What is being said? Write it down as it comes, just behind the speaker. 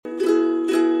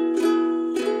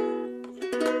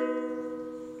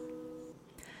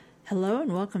Hello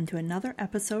and welcome to another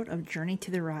episode of Journey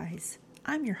to the Rise.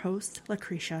 I'm your host,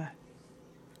 Lucretia.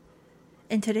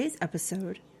 In today's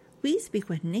episode, we speak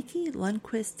with Nicci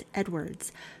Lundquist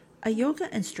Edwards, a yoga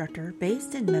instructor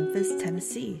based in Memphis,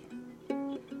 Tennessee.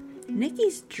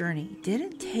 Nicci's journey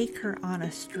didn't take her on a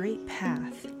straight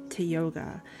path to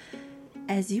yoga.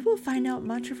 As you will find out,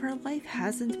 much of her life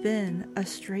hasn't been a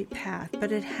straight path,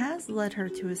 but it has led her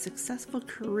to a successful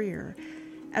career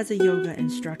as a yoga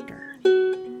instructor.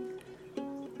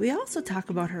 We also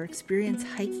talk about her experience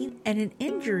hiking and an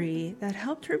injury that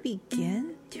helped her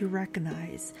begin to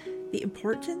recognize the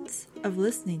importance of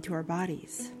listening to our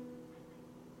bodies.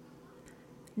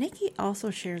 Nicci also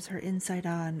shares her insight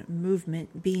on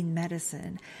movement being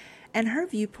medicine and her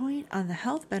viewpoint on the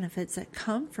health benefits that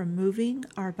come from moving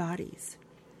our bodies.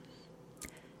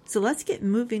 So let's get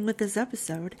moving with this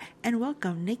episode and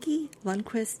welcome Nicci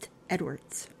Lundquist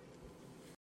Edwards.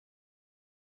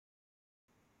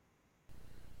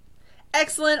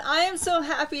 Excellent. I am so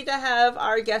happy to have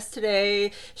our guest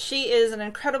today. She is an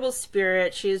incredible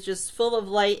spirit. She is just full of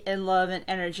light and love and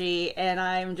energy, and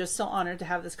I'm just so honored to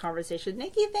have this conversation.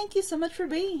 Nicci, thank you so much for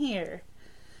being here.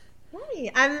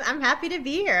 Hey, I'm happy to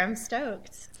be here. I'm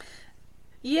stoked.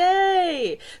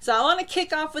 Yay! So I want to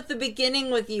kick off with the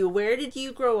beginning with you. Where did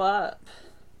you grow up?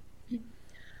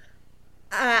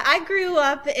 I grew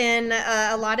up in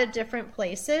a lot of different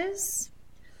places.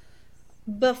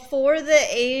 Before the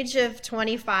age of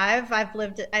 25,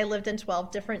 I lived in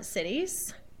 12 different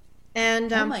cities. And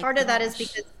part of that is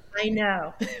because I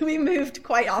know we moved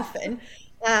quite often.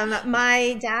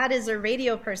 My dad is a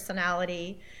radio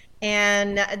personality,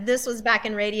 and this was back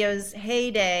in radio's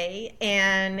heyday.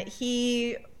 And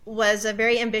he was a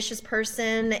very ambitious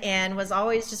person and was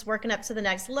always just working up to the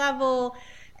next level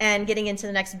and getting into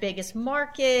the next biggest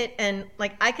market. And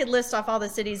like, I could list off all the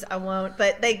cities, I won't,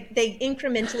 but they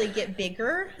incrementally get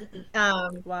bigger.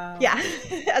 Wow. Yeah,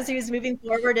 as he was moving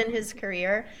forward in his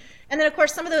career. And then of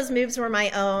course, some of those moves were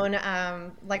my own,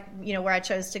 where I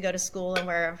chose to go to school and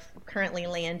where I've currently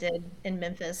landed in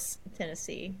Memphis,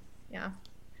 Tennessee. Yeah.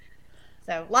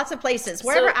 So lots of places.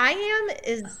 Wherever I am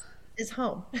is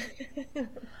home.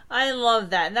 I love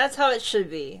that. And that's how it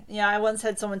should be. Yeah, I once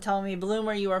had someone tell me, bloom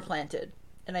where you are planted.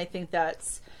 And I think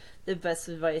that's the best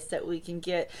advice that we can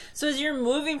get. So as you're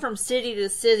moving from city to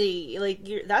city,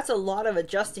 that's a lot of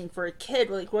adjusting for a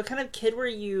kid. Like, what kind of kid were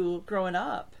you growing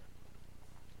up?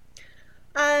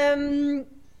 I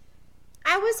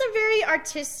was a very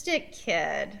artistic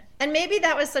kid. And maybe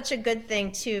that was such a good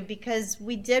thing too, because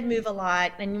we did move a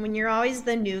lot. And when you're always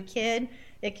the new kid,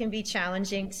 it can be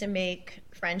challenging to make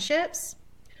friendships.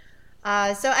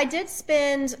 So I did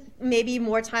spend maybe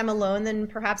more time alone than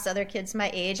perhaps other kids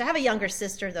my age. I have a younger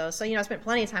sister though, so I spent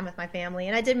plenty of time with my family,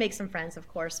 and I did make some friends, of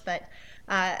course. But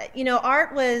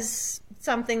art was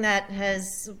something that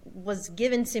was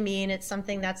given to me, and it's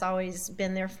something that's always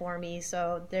been there for me.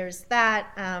 So there's that.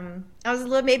 I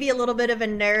was maybe a little bit of a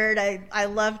nerd. I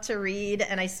love to read,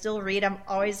 and I still read. I've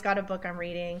always got a book I'm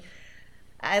reading.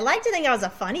 I like to think I was a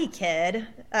funny kid.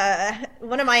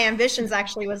 One of my ambitions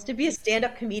actually was to be a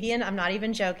stand-up comedian. I'm not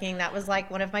even joking. That was like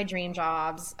one of my dream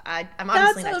jobs. I'm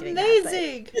obviously not doing that. That's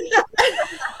amazing.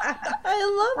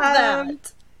 I love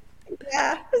that.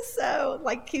 Yeah. So,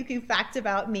 like, cuckoo fact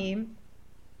about me.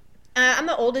 I'm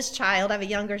the oldest child. I have a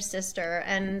younger sister,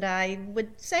 and I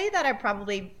would say that I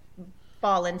probably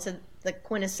fall into the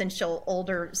quintessential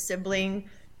older sibling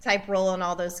type role and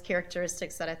all those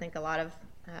characteristics that I think a lot of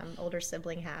older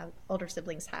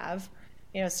siblings have,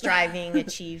 striving,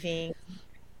 achieving,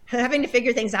 having to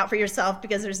figure things out for yourself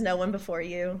because there's no one before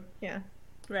you. Yeah.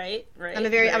 Right.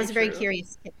 I was a very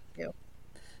curious kid too.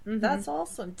 Mm-hmm. That's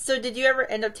awesome. So did you ever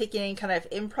end up taking any kind of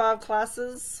improv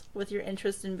classes with your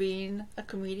interest in being a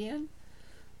comedian?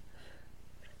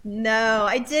 No,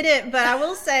 I didn't, but I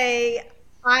will say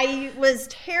I was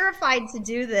terrified to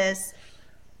do this,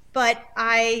 but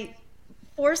I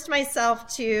forced myself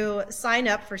to sign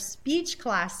up for speech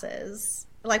classes,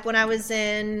 like when I was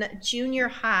in junior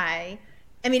high.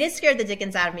 I mean, it scared the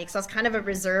dickens out of me because I was kind of a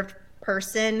reserved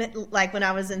person, like when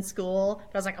I was in school.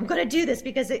 But I was like, I'm going to do this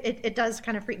because it does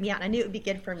kind of freak me out. And I knew it would be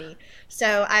good for me.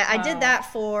 So I did that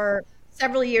for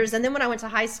several years. And then when I went to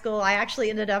high school, I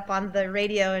actually ended up on the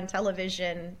radio and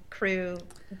television crew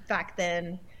back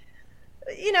then,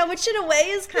 which in a way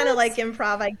is kind of like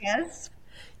improv, I guess.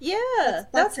 Yeah,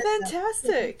 that's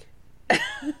fantastic.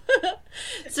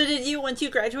 So once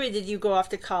you graduated, did you go off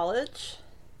to college?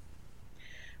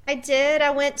 I did.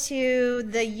 I went to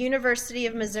the University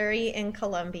of Missouri in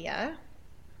Columbia.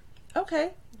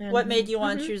 Okay. What made you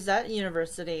want to choose that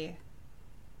university?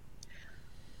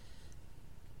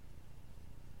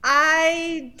 I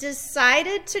I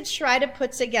decided to try to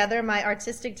put together my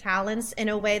artistic talents in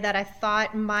a way that I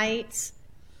thought might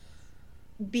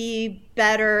be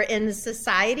better in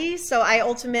society. So I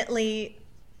ultimately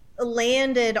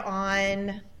landed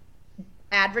on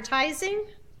advertising,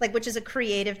 like, which is a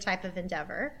creative type of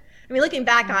endeavor. I mean, looking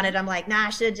back on it, I'm like, nah, I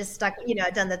should have just stuck,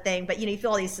 done the thing. But you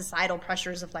feel all these societal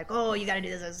pressures of like, oh, you got to do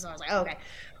this. So I was like, oh, okay.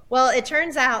 Well, it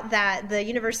turns out that the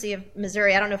University of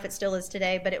Missouri, I don't know if it still is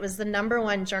today, but it was the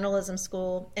 #1 journalism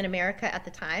school in America at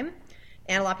the time.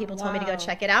 And a lot of people told me to go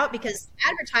check it out because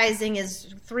advertising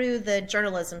is through the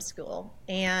journalism school.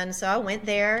 And so I went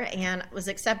there and was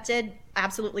accepted.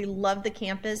 Absolutely loved the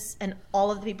campus, and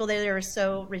all of the people there, they were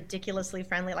so ridiculously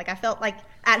friendly. Like I felt like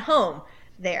at home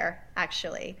there,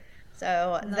 actually.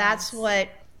 So that's what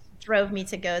drove me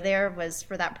to go there, was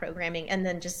for that programming, and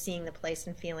then just seeing the place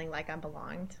and feeling like I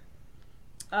belonged.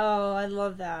 Oh, I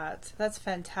love that. That's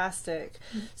fantastic.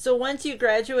 So once you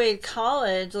graduated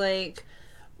college, like,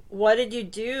 what did you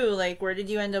do? Like, where did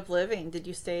you end up living? Did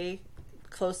you stay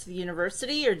close to the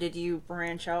university, or did you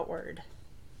branch outward?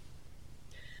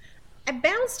 I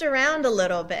bounced around a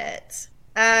little bit.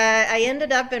 I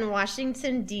ended up in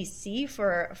Washington, D.C.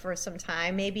 for some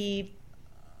time, maybe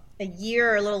a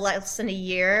year or a little less than a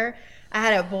year. I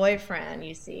had a boyfriend,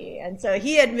 you see, and so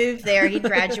he had moved there. He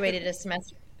graduated a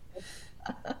semester.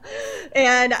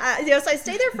 And so I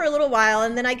stayed there for a little while,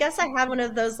 and then I guess I had one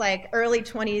of those like early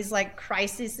 20s like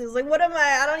crises, like what am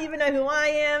I don't even know who I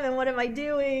am and what am I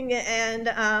doing. And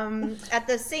at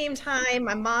the same time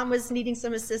my mom was needing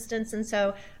some assistance, and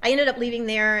so I ended up leaving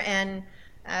there and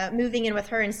moving in with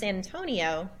her in San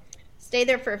Antonio. Stayed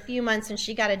there for a few months, and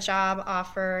she got a job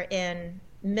offer in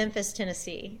Memphis,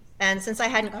 Tennessee. And since I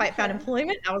hadn't quite found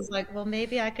employment, I was like, well,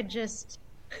 maybe I could just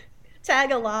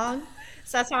tag along.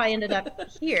 So that's how I ended up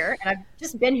here, and I've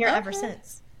just been here ever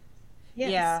since.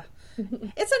 Yes. Yeah.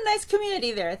 It's a nice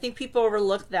community there. I think people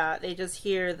overlook that. They just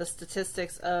hear the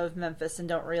statistics of Memphis and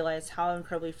don't realize how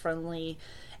incredibly friendly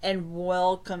and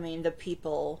welcoming the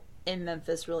people in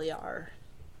Memphis really are.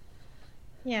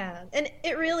 Yeah, and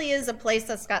it really is a place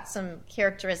that's got some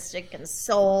characteristic and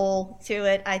soul to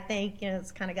it, I think.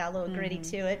 It's kind of got a little gritty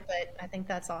to it, but I think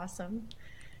that's awesome.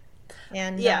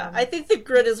 And yeah, I think the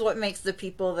grit is what makes the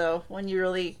people, though. When you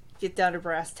really get down to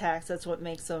brass tacks, that's what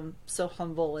makes them so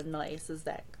humble and nice, is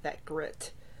that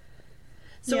grit.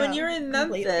 So when you're in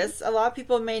Memphis, a lot of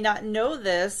people may not know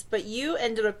this, but you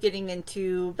ended up getting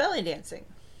into belly dancing.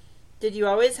 Did you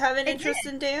always have an interest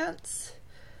in dance?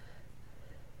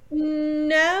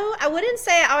 No, I wouldn't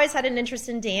say I always had an interest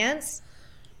in dance,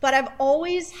 but I've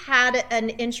always had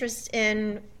an interest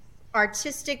in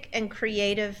artistic and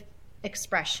creative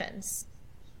expressions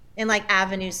and like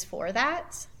avenues for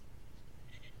that.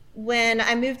 When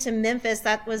I moved to Memphis,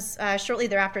 that was shortly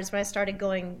thereafter is when I started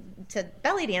going to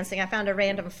belly dancing. I found a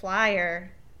random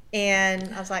flyer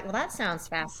and I was like, well, that sounds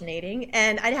fascinating.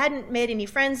 And I hadn't made any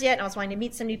friends yet, and I was wanting to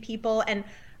meet some new people. And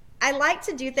I like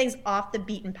to do things off the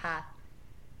beaten path.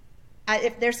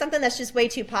 If there's something that's just way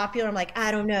too popular, I'm like,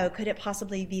 I don't know, could it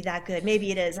possibly be that good? Maybe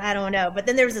it is, I don't know. But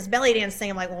then there was this belly dance thing.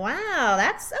 I'm like, wow,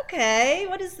 that's okay.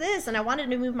 What is this? And I wanted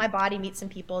to move my body, meet some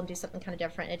people, and do something kind of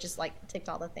different. It just like ticked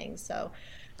all the things. So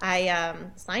I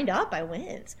signed up. I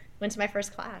went to my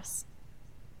first class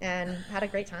and had a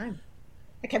great time.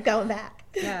 I kept going back.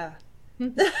 Yeah.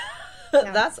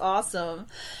 That's awesome.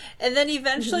 And then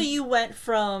eventually you went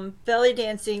from belly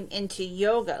dancing into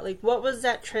yoga. Like, what was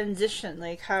that transition?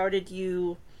 Like, how did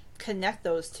you connect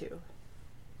those two?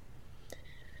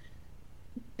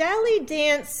 Belly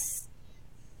dance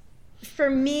for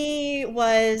me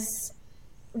was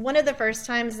one of the first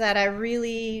times that I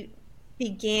really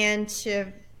began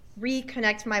to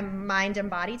reconnect my mind and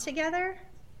body together,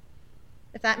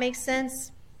 if that makes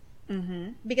sense.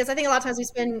 Because I think a lot of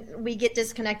times we get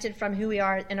disconnected from who we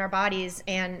are in our bodies,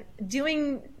 and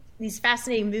doing these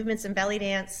fascinating movements in belly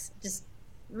dance just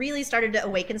really started to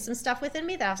awaken some stuff within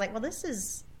me that I was like, well, this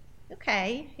is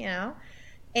okay,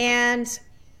 And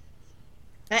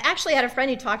I actually had a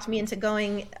friend who talked me into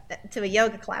going to a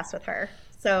yoga class with her.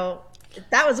 So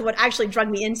that was what actually drug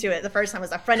me into it the first time.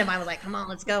 Was a friend of mine was like, come on,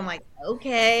 let's go. I'm like,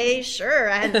 okay, sure.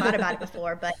 I hadn't thought about it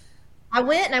before, but I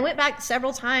went back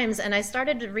several times, and I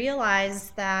started to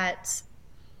realize that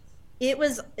it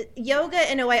was yoga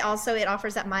in a way. Also, it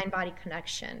offers that mind-body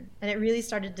connection, and it really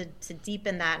started to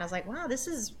deepen that. And I was like, wow,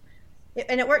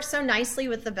 and it works so nicely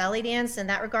with the belly dance in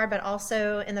that regard, but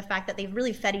also in the fact that they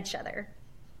really fed each other.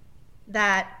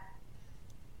 That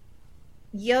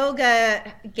yoga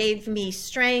gave me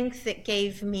strength, it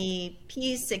gave me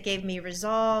peace, it gave me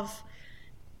resolve.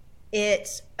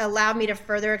 It allowed me to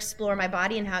further explore my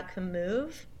body and how it can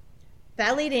move.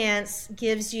 belly dance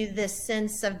gives you this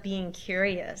sense of being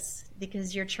curious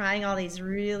because you're trying all these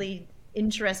really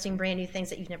interesting brand new things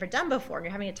that you've never done before, and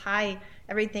you're having to tie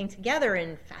everything together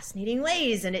in fascinating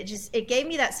ways, and it gave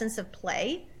me that sense of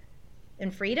play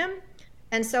and freedom.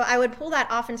 And so I would pull that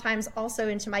oftentimes also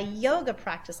into my yoga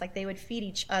practice, like they would feed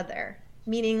each other.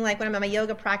 Meaning, like when I'm at my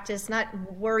yoga practice, not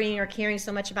worrying or caring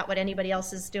so much about what anybody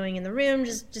else is doing in the room,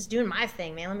 just doing my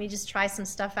thing, man. Let me just try some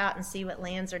stuff out and see what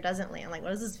lands or doesn't land. Like, what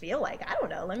does this feel like? I don't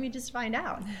know. Let me just find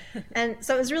out. And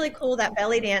so it was really cool that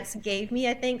belly dance gave me,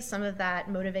 I think, some of that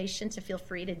motivation to feel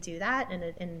free to do that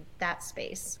in that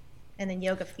space. And then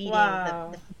yoga feeding.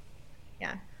 Wow.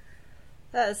 Yeah.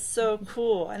 That is so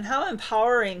cool. And how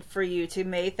empowering for you to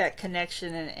make that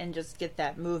connection and just get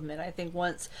that movement. I think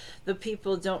once the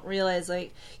people don't realize,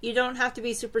 like, you don't have to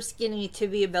be super skinny to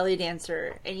be a belly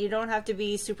dancer, and you don't have to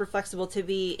be super flexible to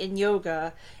be in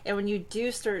yoga. And when you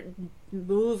do start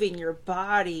moving your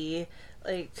body,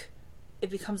 like, it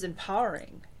becomes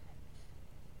empowering.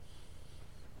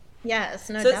 Yes,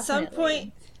 no, So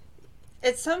definitely.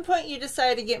 at some point you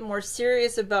decided to get more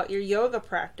serious about your yoga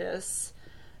practice.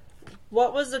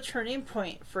 What was the turning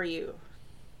point for you?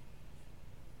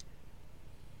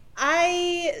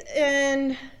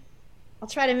 And I'll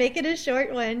try to make it a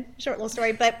short little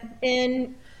story. But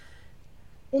in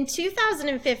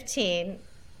 2015,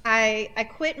 I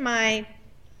quit my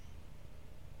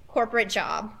corporate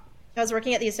job. I was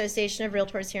working at the Association of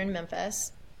Realtors here in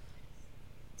Memphis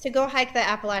to go hike the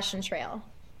Appalachian Trail.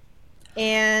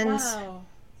 And Wow.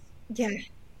 yeah,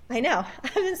 I know.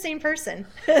 I'm the same person.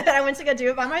 I went to go do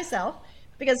it by myself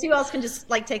because who else can just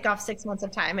like take off 6 months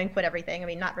of time and quit everything? I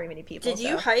mean, not very many people. Did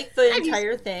you So hike the I just,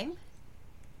 entire thing?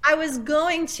 I was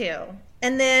going to.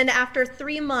 And then after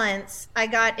 3 months, I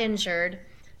got injured.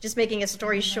 Just making a Oh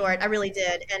story no. short, I really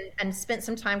did. And spent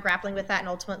some time grappling with that and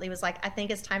ultimately was like, I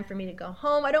think it's time for me to go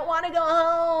home. I don't want to go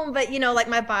home. But, like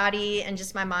my body and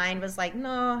just my mind was like,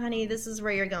 no, honey, this is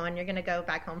where you're going. You're going to go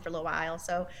back home for a little while.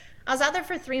 So I was out there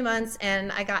for 3 months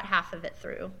and I got half of it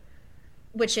through,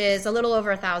 which is a little over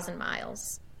 1,000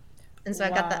 miles. And so I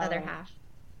got the other Wow. half.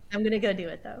 I'm going to go do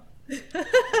it though.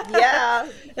 Yeah,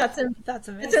 That's in, that's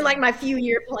it's in like amazing. my few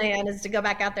year plan is to go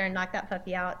back out there and knock that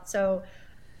puppy out. So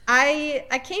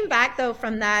I came back though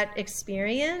from that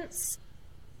experience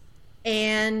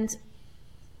and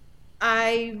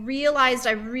I realized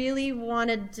I really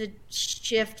wanted to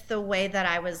shift the way that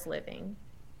I was living.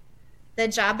 The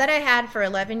job that I had for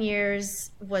 11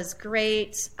 years was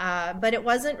great, but it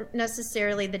wasn't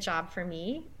necessarily the job for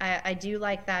me. I do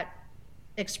like that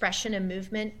expression and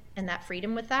movement and that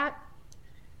freedom with that.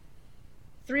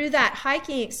 Through that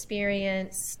hiking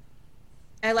experience,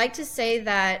 I like to say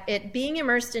that it being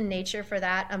immersed in nature for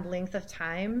that length of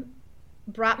time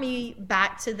brought me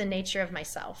back to the nature of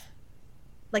myself,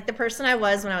 like the person I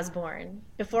was when I was born,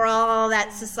 before all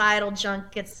that societal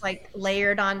junk gets like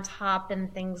layered on top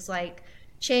and things like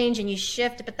change and you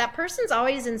shift. But that person's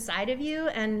always inside of you.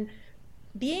 And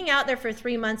being out there for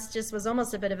 3 months just was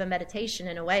almost a bit of a meditation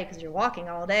in a way because you're walking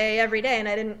all day, every day. And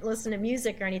I didn't listen to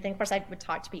music or anything. Of course, I would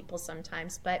talk to people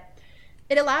sometimes, but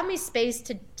it allowed me space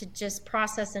to just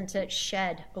process and to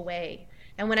shed away.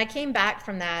 And when I came back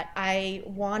from that, I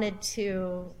wanted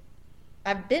to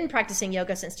I've been practicing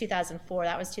yoga since 2004.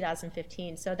 That was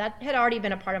 2015. So that had already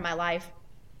been a part of my life.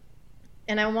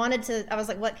 And I was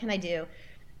like, what can I do?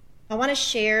 I want to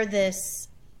share this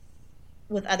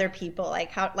with other people,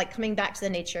 like coming back to the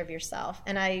nature of yourself.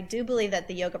 And I do believe that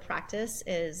the yoga practice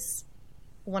is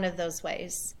one of those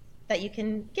ways that you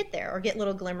can get there or get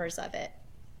little glimmers of it.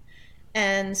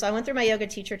 And so I went through my yoga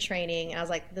teacher training and I was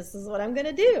like, this is what I'm going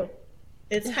to do.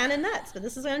 It's kind of nuts, but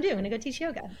this is what I'm doing. I'm going to go teach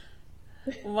yoga.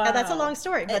 That's a long Wow.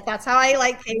 story, Eh, but that's how I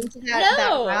like came to that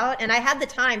no. route. And I had the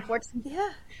time, fortunately,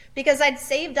 Yeah. because I'd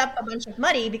saved up a bunch of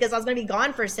money because I was going to be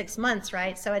gone for 6 months,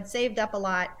 right? So I'd saved up a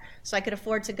lot so I could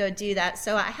afford to go do that.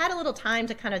 So I had a little time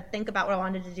to kind of think about what I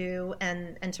wanted to do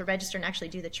and to register and actually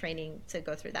do the training to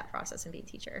go through that process and be a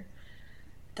teacher.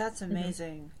 That's Hmm.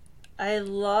 amazing. I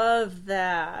love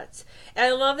that. And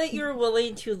I love that you're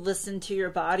willing to listen to your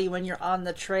body when you're on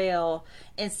the trail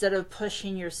instead of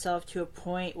pushing yourself to a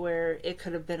point where it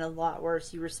could have been a lot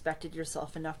worse. You respected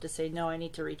yourself enough to say, no, I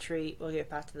need to retreat. We'll get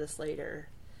back to this later.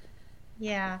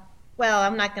 Yeah. Well,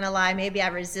 I'm not going to lie. Maybe I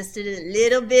resisted it a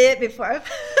little bit before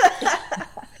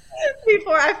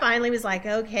before I finally was like,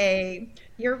 okay,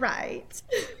 you're right.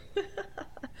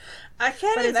 I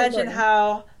But can't it's a imagine learning.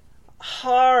 how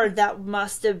hard that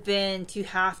must have been to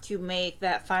have to make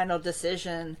that final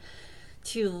decision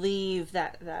to leave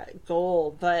that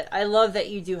goal. But I love that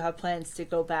you do have plans to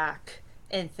go back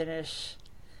and finish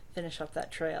up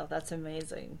that trail. That's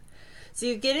amazing. So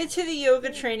you get into the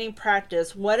yoga training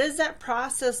practice. What is that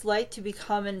process like to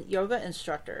become a yoga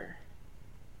instructor?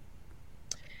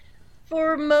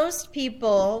 For most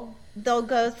people, they'll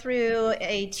go through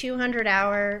a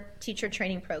 200-hour teacher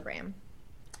training program.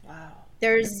 Wow.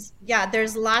 There's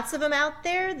lots of them out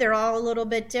there. They're all a little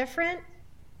bit different.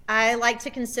 I like to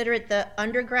consider it the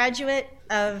undergraduate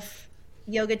of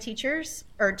yoga teachers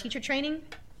or teacher training.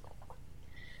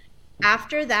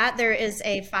 After that, there is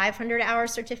a 500-hour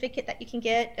certificate that you can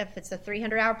get if it's a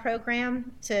 300-hour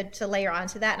program to layer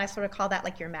onto that. And I sort of call that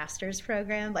like your master's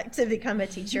program, like to become a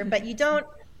teacher. But you don't,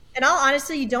 in all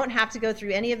honesty, you don't have to go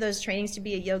through any of those trainings to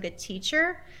be a yoga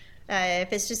teacher.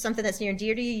 If it's just something that's near and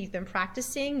dear to you, you've been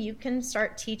practicing, you can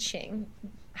start teaching.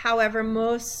 However,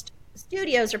 most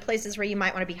studios or places where you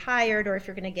might want to be hired, or if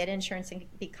you're going to get insurance and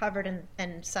be covered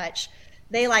and such,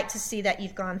 they like to see that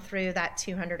you've gone through that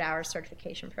 200-hour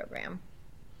certification program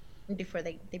before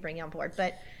they bring you on board.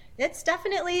 But it's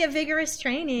definitely a vigorous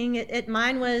training.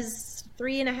 Mine was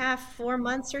 3.5, 4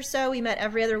 months or so. We met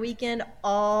every other weekend,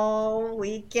 all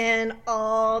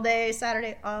day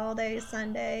Saturday, all day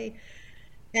Sunday.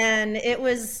 And it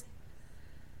was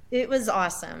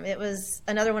awesome. It was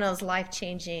another one of those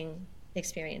life-changing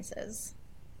experiences.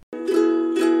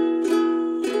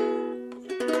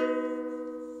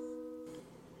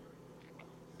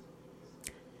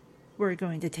 We're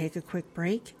going to take a quick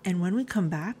break, and when we come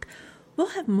back, we'll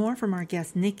have more from our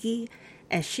guest Nicci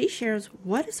as she shares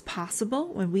what is possible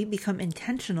when we become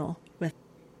intentional with.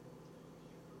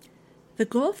 The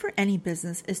goal for any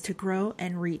business is to grow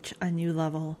and reach a new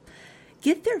level.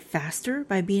 Get there faster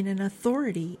by being an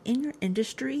authority in your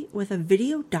industry with a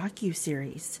video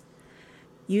docu-series.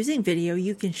 Using video,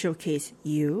 you can showcase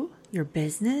you, your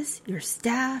business, your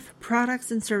staff,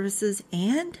 products and services,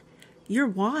 and your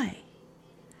why.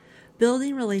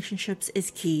 Building relationships is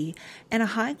key, and a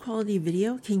high-quality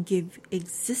video can give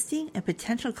existing and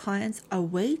potential clients a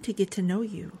way to get to know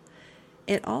you.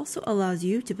 It also allows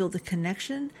you to build a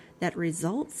connection that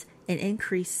results in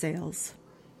increased sales.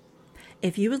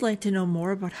 If you would like to know more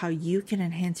about how you can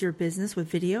enhance your business with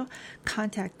video,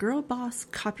 contact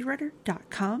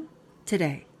girlbosscopywriter.com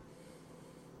today.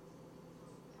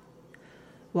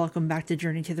 Welcome back to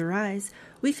Journey to the Rise.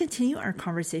 We continue our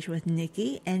conversation with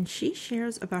Nicci, and she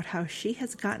shares about how she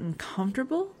has gotten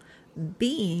comfortable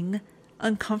being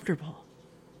uncomfortable.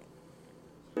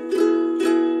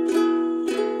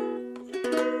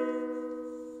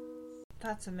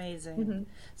 That's amazing. Mm-hmm.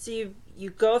 So you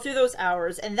go through those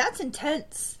hours, and that's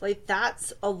intense. Like,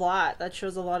 that's a lot. That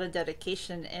shows a lot of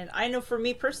dedication. And I know for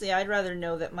me personally, I'd rather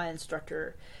know that my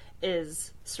instructor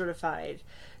is certified.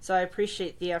 So I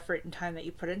appreciate the effort and time that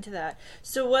you put into that.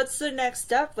 So what's the next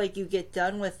step? Like, you get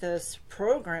done with this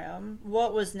program.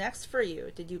 What was next for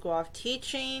you? Did you go off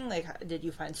teaching? Like, did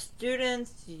you find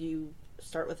students? Did you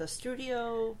start with a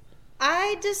studio?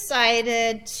 I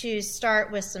decided to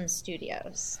start with some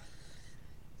studios.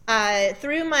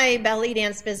 Through my belly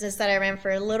dance business that I ran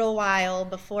for a little while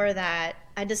before that,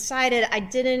 I decided I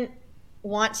didn't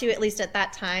want to, at least at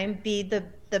that time, be the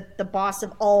boss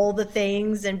of all the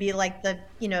things and be like the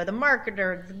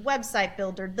marketer, the website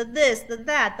builder, the this, the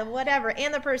that, the whatever,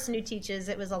 and the person who teaches.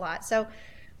 It was a lot. So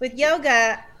with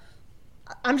yoga,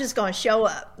 I'm just going to show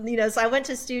up, so I went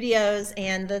to studios,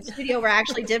 and the studio where I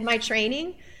actually did my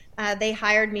training, they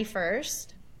hired me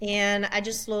first, and I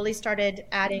just slowly started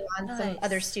adding on some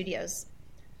other studios.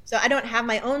 So I don't have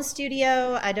my own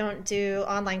studio. I don't do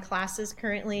online classes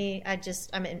currently.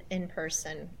 I'm an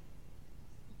in-person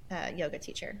yoga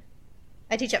teacher.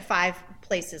 I teach at 5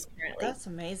 places currently. That's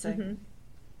amazing. Mm-hmm.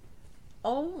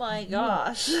 Oh my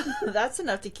gosh. That's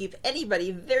enough to keep anybody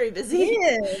very busy.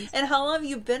 It is. And how long have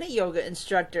you been a yoga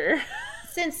instructor?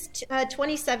 Since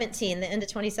 2017, the end of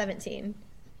 2017.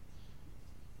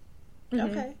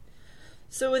 Mm-hmm. Okay.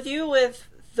 So with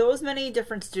those many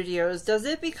different studios, does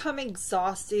it become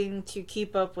exhausting to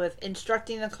keep up with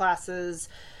instructing the classes,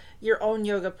 your own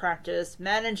yoga practice,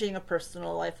 managing a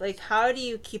personal life? Like, how do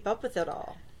you keep up with it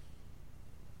all?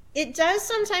 It does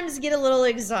sometimes get a little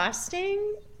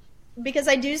exhausting because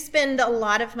I do spend a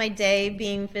lot of my day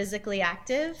being physically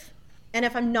active. And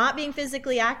if I'm not being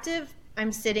physically active,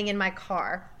 I'm sitting in my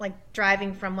car, like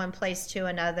driving from one place to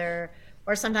another.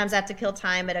 Or sometimes I have to kill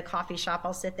time at a coffee shop.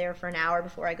 I'll sit there for an hour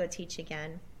before I go teach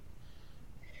again.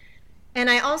 And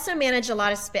I also manage a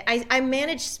lot of space. I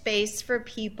manage space for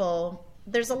people.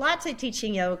 There's a lot to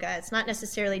teaching yoga. It's not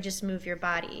necessarily just move your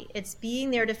body. It's being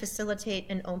there to facilitate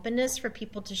an openness for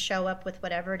people to show up with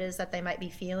whatever it is that they might be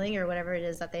feeling or whatever it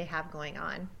is that they have going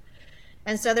on.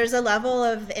 And so there's a level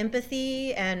of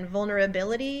empathy and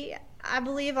vulnerability, I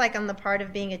believe, like on the part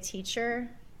of being a teacher,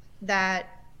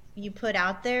 that you put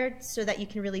out there so that you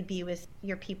can really be with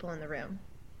your people in the room.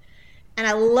 And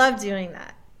I love doing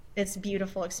that. It's a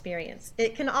beautiful experience.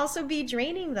 It can also be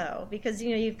draining though, because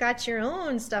you've got your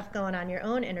own stuff going on, your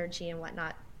own energy and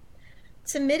whatnot.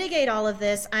 To mitigate all of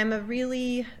this, I'm a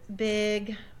really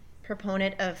big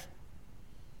proponent of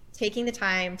taking the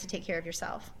time to take care of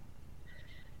yourself.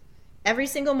 Every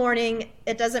single morning,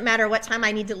 it doesn't matter what time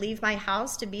I need to leave my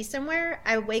house to be somewhere,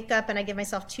 I wake up and I give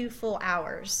myself 2 full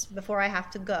hours before I have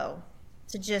to go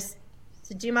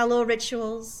to do my little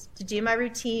rituals, to do my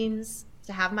routines,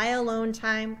 to have my alone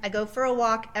time. I go for a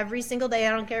walk every single day.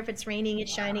 I don't care if it's raining,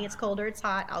 it's shining, it's cold, or it's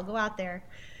hot. I'll go out there.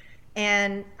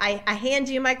 And I hand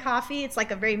you my coffee. It's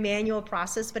like a very manual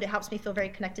process, but it helps me feel very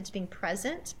connected to being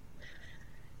present.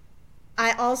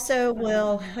 I also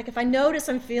will, like if I notice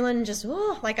I'm feeling just,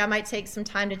 like I might take some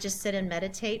time to just sit and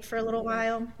meditate for a little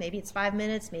while. Maybe it's 5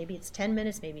 minutes, maybe it's 10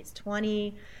 minutes, maybe it's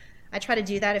 20. I try to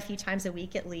do that a few times a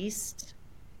week at least.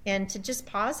 And to just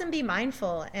pause and be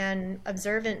mindful and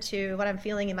observant to what I'm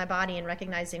feeling in my body and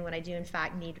recognizing when I do in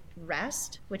fact need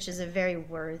rest, which is a very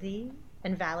worthy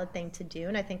and valid thing to do.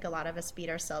 And I think a lot of us beat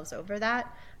ourselves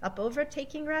up over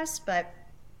taking rest, but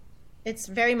it's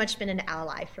very much been an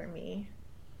ally for me.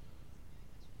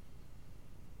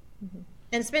 Mm-hmm.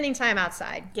 And spending time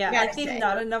outside. Yeah, I think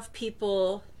not enough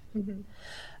people. Mm-hmm.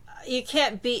 You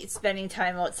can't beat spending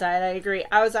time outside. I agree.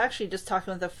 I was actually just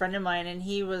talking with a friend of mine, and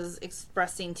he was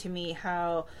expressing to me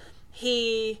how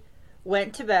he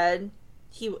went to bed.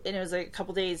 And it was like a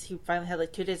couple days. He finally had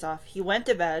like 2 days off. He went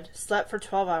to bed, slept for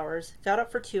 12 hours, got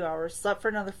up for 2 hours, slept for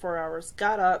another 4 hours,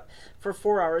 got up for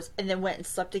 4 hours, and then went and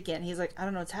slept again. He's like, I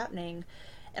don't know what's happening.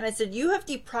 And I said, you have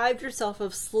deprived yourself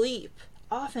of sleep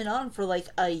off and on for like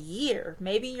a year.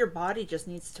 Maybe your body just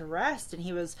needs to rest.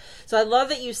 And so I love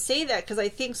that you say that, because I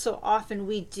think so often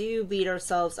we do beat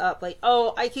ourselves up like,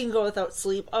 oh, I can go without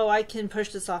sleep, oh, I can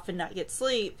push this off and not get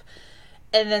sleep,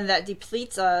 and then that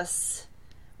depletes us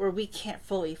where we can't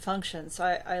fully function. So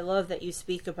I love that you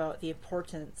speak about the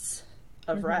importance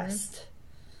of rest.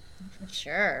 For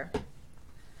sure.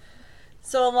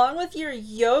 So along with your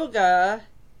yoga,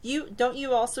 don't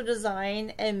you also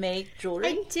design and make jewelry?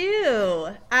 I do.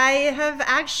 I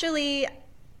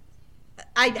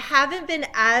haven't been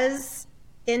as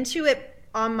into it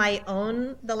on my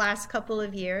own the last couple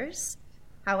of years.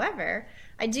 However,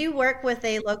 I do work with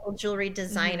a local jewelry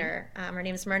designer. Mm-hmm. Her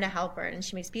name is Myrna Halpern, and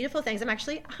she makes beautiful things.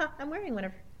 I'm wearing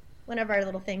one of our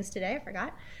little things today. I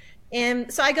forgot.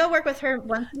 And so I go work with her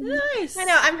once. Nice. I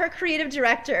know, I'm her creative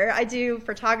director. I do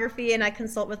photography and I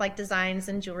consult with like designs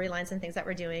and jewelry lines and things that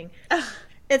we're doing.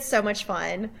 It's so much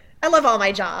fun. I love all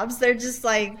my jobs. They're just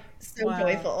like so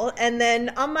joyful. And then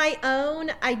on my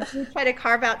own, I do try to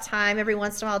carve out time every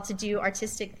once in a while to do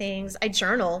artistic things. I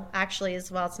journal actually as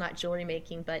well. It's not jewelry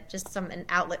making, but just an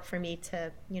outlet for me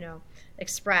to,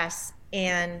 express.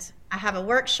 And I have a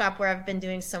workshop where I've been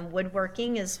doing some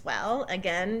woodworking as well.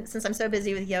 Again, since I'm so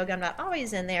busy with yoga, I'm not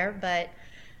always in there, but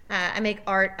I make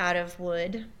art out of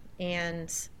wood,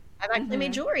 and I've actually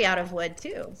made jewelry out of wood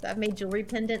too. So I've made jewelry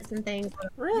pendants and things.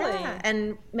 Really? Yeah,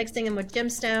 and mixing them with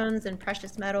gemstones and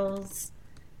precious metals.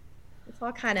 It's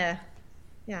all kind of,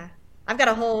 yeah. I've got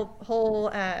a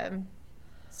whole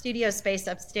studio space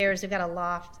upstairs. We've got a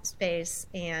loft space,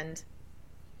 and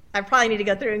I probably need to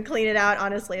go through and clean it out.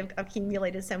 Honestly, I've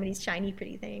accumulated so many shiny,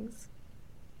 pretty things.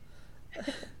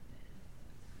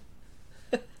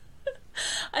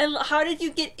 How did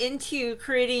you get into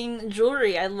creating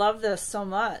jewelry? I love this so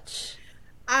much.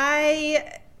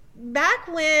 Back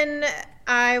when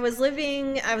I was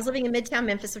living in Midtown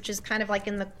Memphis, which is kind of like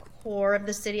in the core of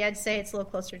the city, I'd say. It's a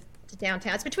little closer to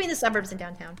downtown. It's between the suburbs and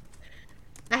downtown.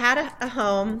 I had a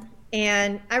home,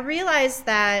 and I realized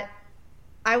that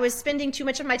I was spending too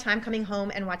much of my time coming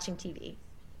home and watching TV.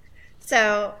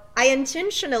 So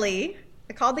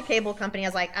I called the cable company. I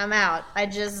was like, I'm out. I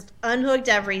just unhooked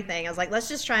everything. I was like, let's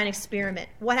just try and experiment.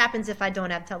 What happens if I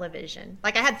don't have television?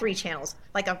 Like I had 3 channels,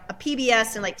 like a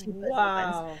PBS and like 2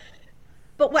 ones.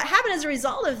 But what happened as a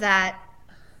result of that,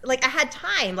 like I had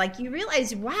time. Like you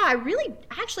realize, wow, I really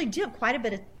actually do have quite a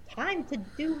bit of time to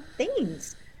do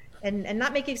things. And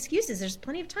not make excuses. There's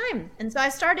plenty of time. And so I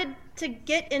started to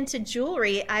get into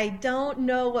jewelry. I don't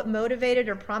know what motivated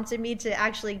or prompted me to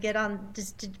actually get on,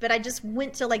 but I just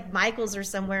went to like Michael's or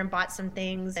somewhere and bought some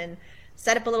things and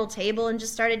set up a little table and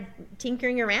just started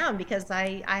tinkering around because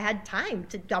I had time.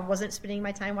 I wasn't spending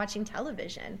my time watching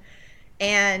television.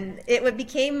 And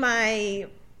became my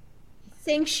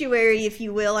sanctuary, if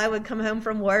you will. I would come home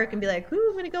from work and be like, "Ooh,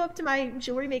 I'm gonna go up to my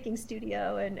jewelry making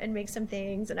studio and make some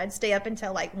things." And I'd stay up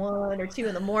until like 1 or 2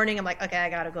 in the morning. I'm like, "Okay,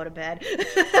 I gotta go to bed."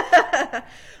 But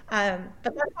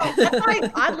that's how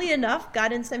I, oddly enough,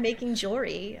 got into making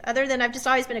jewelry. Other than I've just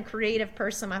always been a creative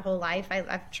person my whole life.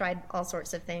 I've tried all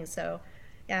sorts of things. So,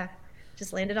 yeah,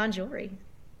 just landed on jewelry.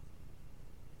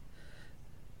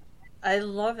 I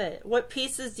love it. What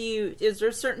pieces is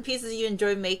there certain pieces you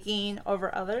enjoy making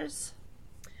over others?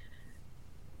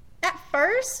 At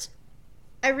first,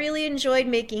 I really enjoyed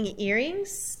making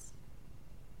earrings.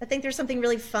 I think there's something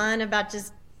really fun about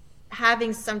just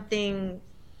having something,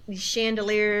 these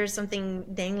chandeliers, something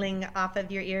dangling off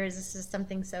of your ears. This is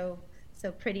something so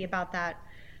pretty about that.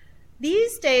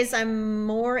 These days, I'm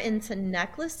more into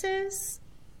necklaces,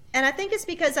 and I think it's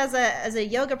because as a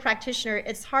yoga practitioner,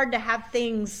 it's hard to have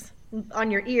things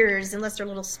on your ears unless they're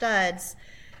little studs,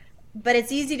 but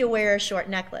it's easy to wear a short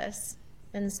necklace.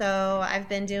 And so I've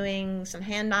been doing some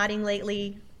hand knotting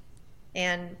lately.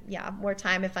 And yeah, more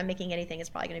time if I'm making anything, it's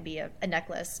probably going to be a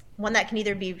necklace. One that can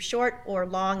either be short or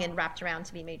long and wrapped around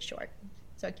to be made short.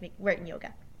 So I can wear it in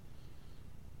yoga.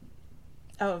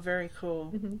 Oh, very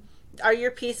cool. Hmm. Are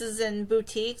your pieces in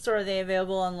boutiques or are they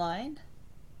available online?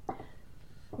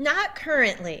 Not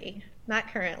currently. Not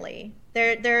currently.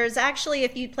 There's actually a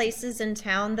few places in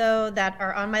town though that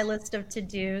are on my list of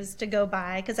to-dos to go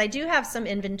by because I do have some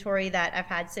inventory that I've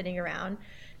had sitting around,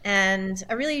 and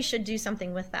I really should do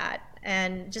something with that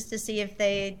and just to see if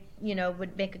they,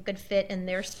 would make a good fit in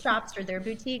their shops or their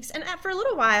boutiques. And for a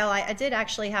little while, I did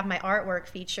actually have my artwork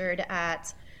featured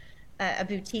at a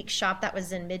boutique shop that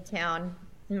was in Midtown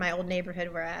in my old neighborhood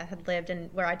where I had lived and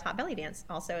where I taught belly dance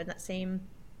also in that same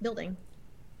building.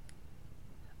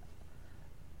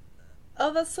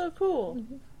 Oh, that's so cool.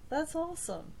 That's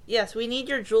awesome. Yes, we need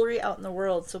your jewelry out in the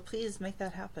world, so please make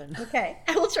that happen. Okay,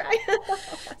 I will try.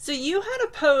 So you had a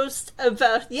post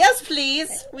about, yes,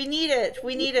 please. We need it.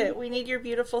 We need it. We need your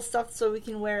beautiful stuff so we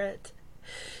can wear it.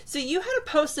 So you had a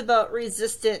post about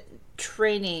resistant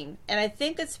training, and I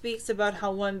think it speaks about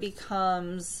how one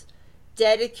becomes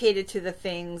dedicated to the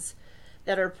things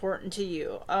that are important to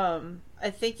you. I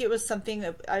think it was something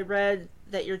that I read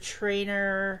that your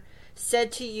trainer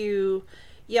said to you,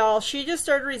 y'all, she just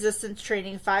started resistance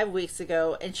training 5 weeks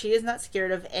ago, and she is not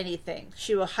scared of anything.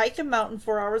 She will hike a mountain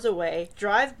 4 hours away,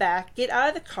 drive back, get out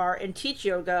of the car, and teach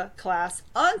yoga class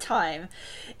on time.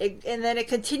 And then it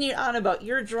continued on about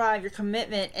your drive, your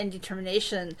commitment, and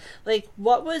determination. Like,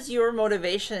 what was your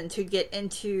motivation to get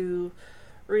into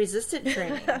resistant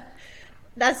training?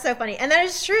 That's so funny. And that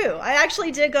is true. I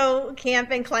actually did go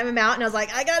camp and climb a mountain. I was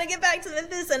like, I got to get back to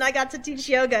Memphis, and I got to teach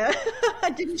yoga.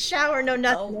 I didn't shower, no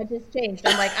nothing. Oh. I just changed.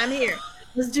 I'm like, I'm here.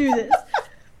 Let's do this.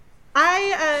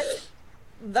 I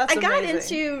That's I got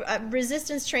amazing. into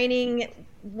resistance training,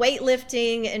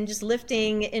 weightlifting, and just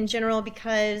lifting in general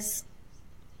because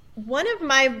one of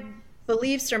my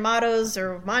beliefs or mottos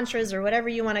or mantras or whatever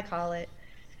you want to call it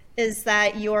is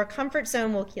that your comfort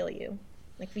zone will kill you.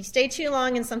 Like if you stay too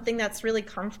long in something that's really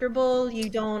comfortable, you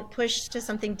don't push to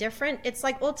something different. It's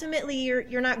like ultimately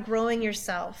you're not growing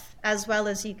yourself as well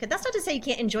as you could. That's not to say you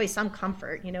can't enjoy some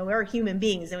comfort. We're human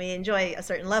beings and we enjoy a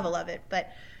certain level of it. But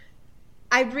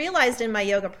I realized in my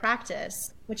yoga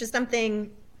practice, which is something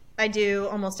I do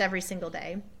almost every single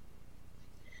day,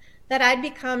 that I'd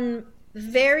become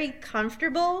very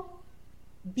comfortable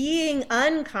being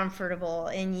uncomfortable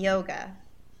in yoga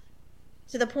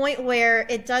to the point where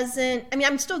it doesn't, I mean,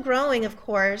 I'm still growing, of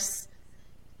course,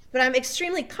 but I'm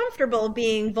extremely comfortable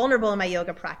being vulnerable in my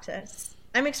yoga practice.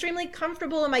 I'm extremely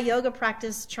comfortable in my yoga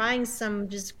practice trying some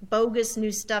just bogus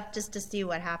new stuff just to see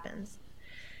what happens.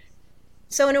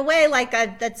 So in a way, like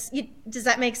does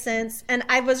that make sense? And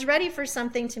I was ready for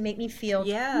something to make me feel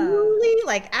Yeah. truly,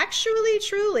 like actually,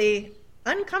 truly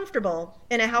uncomfortable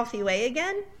in a healthy way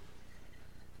again.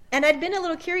 And I'd been a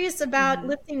little curious about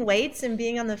lifting weights and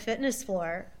being on the fitness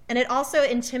floor. And it also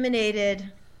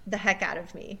intimidated the heck out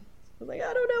of me. I was like,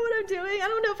 I don't know what I'm doing. I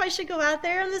don't know if I should go out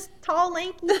there. I'm this tall,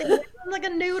 lanky thing. I'm like a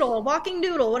noodle, a walking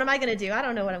noodle. What am I going to do? I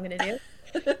don't know what I'm going to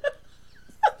do.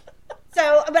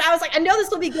 So, but I was like, I know this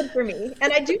will be good for me.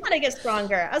 And I do want to get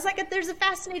stronger. I was like, there's a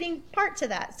fascinating part to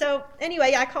that. So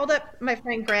anyway, I called up my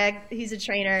friend Greg. He's a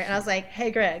trainer. And I was like,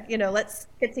 hey, Greg, let's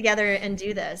get together and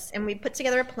do this. And we put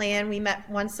together a plan. We met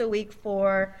once a week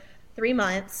for 3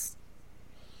 months.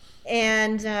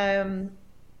 And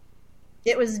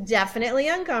it was definitely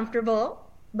uncomfortable,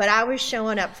 but I was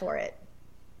showing up for it.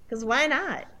 Because why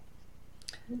not?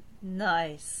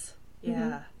 Nice.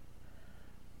 Yeah.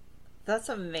 That's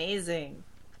amazing.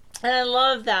 And I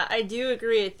love that. I do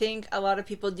agree. I think a lot of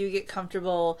people do get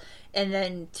comfortable, and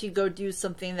then to go do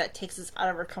something that takes us out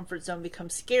of our comfort zone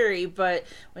becomes scary. But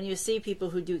when you see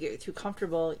people who do get too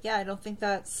comfortable, yeah, I don't think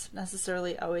that's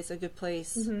necessarily always a good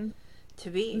place to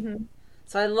be.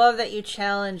 So I love that you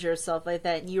challenge yourself like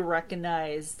that and you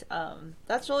recognized.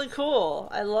 That's really cool.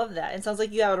 I love that. It sounds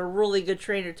like you have a really good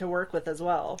trainer to work with as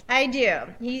well. I do.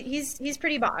 He's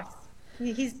pretty boss.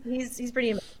 He's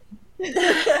pretty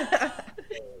amazing.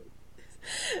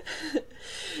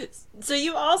 So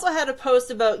you also had a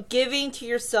post about giving to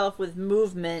yourself with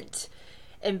movement,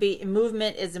 and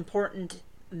movement is important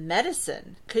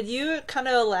medicine. Could you kind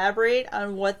of elaborate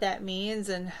on what that means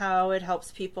and how it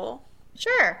helps people?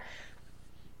 Sure.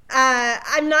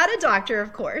 I'm not a doctor,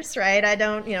 of course, right? I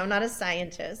don't, I'm not a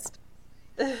scientist.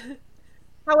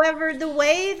 However, the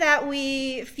way that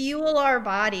we fuel our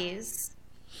bodies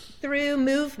through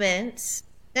movement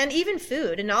and even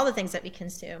food and all the things that we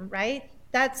consume, right?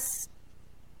 That's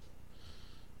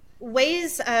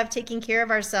ways of taking care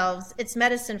of ourselves. It's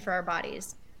medicine for our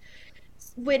bodies.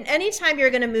 Anytime you're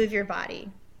going to move your body,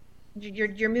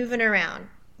 you're moving around,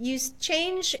 you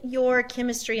change your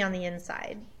chemistry on the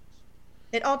inside.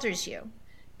 It alters you.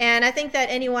 And I think that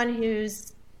anyone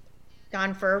who's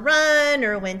gone for a run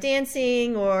or went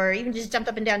dancing or even just jumped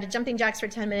up and down to jumping jacks for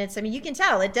 10 minutes, I mean, you can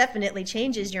tell it definitely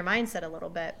changes your mindset a little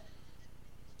bit.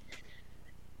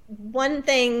 One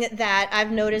thing that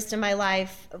I've noticed in my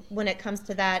life when it comes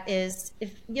to that is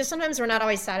sometimes we're not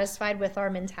always satisfied with our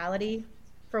mentality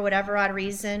for whatever odd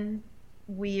reason.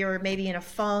 We are maybe in a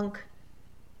funk,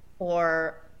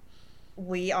 or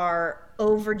we are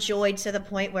overjoyed to the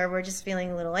point where we're just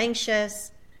feeling a little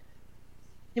anxious.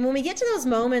 And when we get to those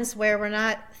moments where we're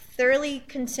not thoroughly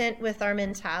content with our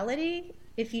mentality,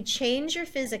 if you change your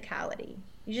physicality,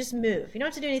 you just move. You don't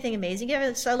have to do anything amazing. You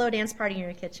have a solo dance party in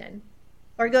your kitchen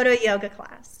or go to a yoga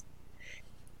class.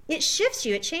 It shifts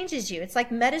you. It changes you. It's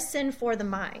like medicine for the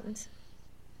mind,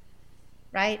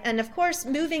 right? And of course,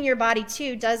 moving your body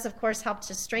too does, of course, help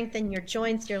to strengthen your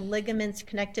joints, your ligaments,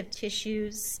 connective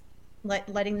tissues,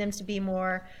 letting them to be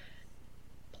more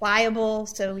pliable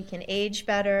so we can age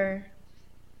better.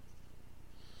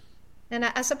 And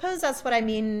I suppose that's what I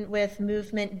mean with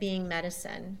movement being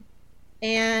medicine.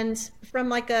 And from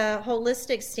like a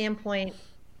holistic standpoint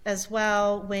as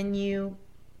well, when you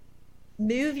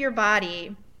move your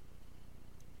body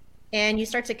and you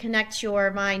start to connect your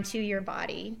mind to your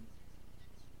body,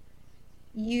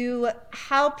 you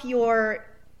help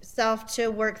yourself to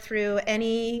work through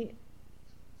any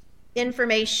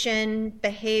information,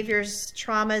 behaviors,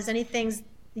 traumas,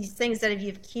 these things that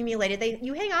you've accumulated.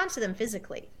 You hang on to them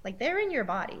physically, like they're in your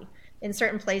body in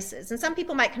certain places. And some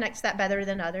people might connect to that better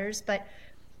than others, but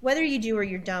whether you do or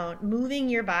you don't, moving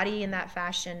your body in that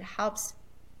fashion helps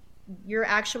your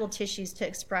actual tissues to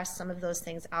express some of those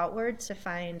things outward to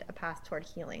find a path toward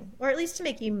healing, or at least to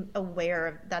make you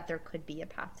aware that there could be a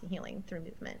path to healing through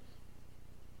movement.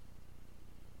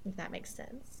 If that makes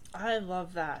sense. I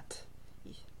love that.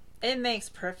 It makes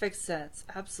perfect sense.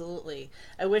 Absolutely.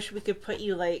 I wish we could put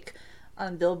you like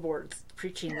on billboards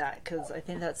preaching that, because I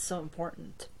think that's so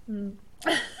important.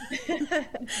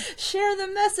 Share the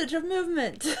message of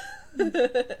movement.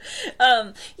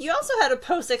 You also had a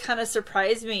post that kind of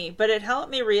surprised me, but it helped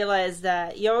me realize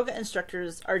that yoga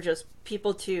instructors are just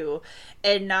people too,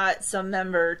 and not some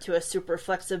member to a super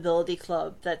flexibility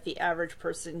club that the average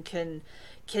person can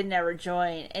never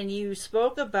join. And you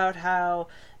spoke about how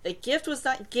the gift was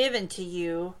not given to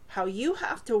you, how you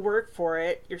have to work for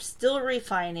it, you're still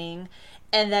refining,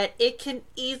 and that it can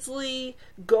easily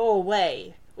go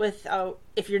away without,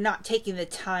 if you're not taking the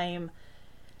time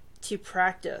to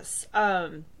practice.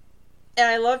 And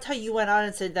I loved how you went on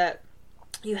and said that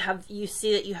you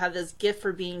see that you have this gift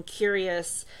for being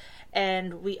curious,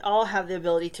 and we all have the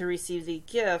ability to receive the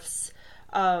gifts,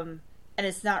 and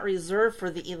it's not reserved for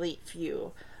the elite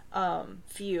few. And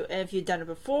if you've done it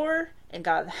before and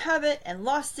got in the habit and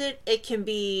lost it, it can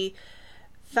be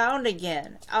found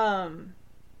again.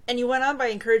 And you went on by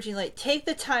encouraging, like, take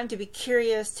the time to be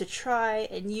curious, to try,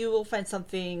 and you will find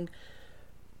something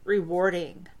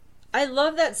rewarding. I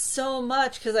love that so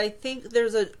much, because I think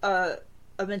there's a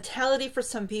mentality for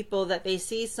some people that they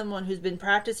see someone who's been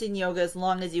practicing yoga as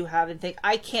long as you have and think,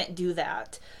 I can't do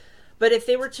that. But if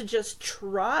they were to just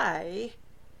try,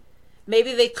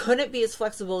 maybe they couldn't be as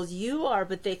flexible as you are,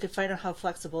 but they could find out how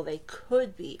flexible they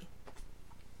could be.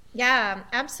 Yeah,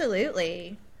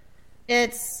 absolutely.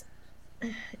 It's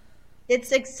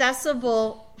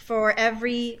accessible for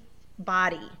every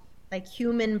body, like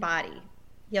human body.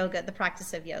 Yoga, the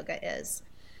practice of yoga is.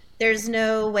 There's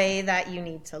no way that you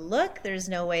need to look. There's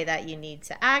no way that you need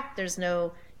to act.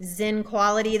 zen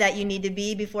quality that you need to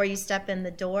be before you step in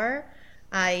the door.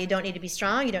 You don't need to be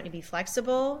strong. You don't need to be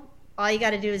flexible. All you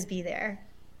got to do is be there.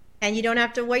 And you don't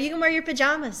have to wear, you can wear your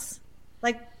pajamas.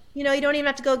 Like, you know, you don't even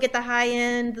have to go get the high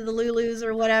end, the Lulus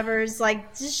or whatever. It's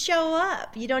like, just show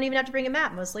up. You don't even have to bring a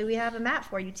mat. Mostly we have a mat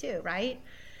for you too, right?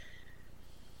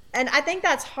 And I think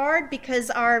that's hard because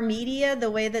our media, the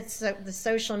way that the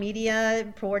social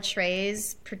media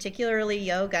portrays, particularly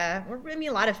yoga, or I mean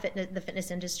a lot of the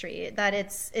fitness industry, that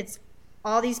it's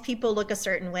all these people look a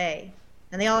certain way,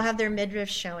 and they all have their midriff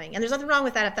showing. And there's nothing wrong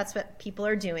with that if that's what people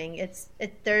are doing.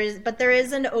 But there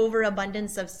is an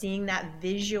overabundance of seeing that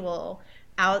visual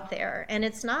out there, and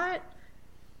it's not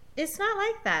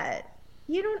like that.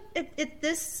 You don't.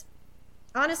 This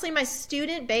honestly, my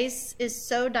student base is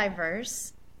so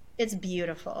diverse. It's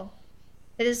beautiful.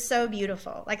 It is so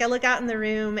beautiful. Like I look out in the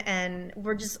room and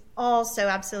we're just all so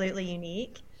absolutely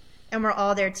unique, and we're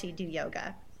all there to do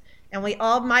yoga. And we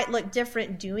all might look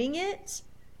different doing it.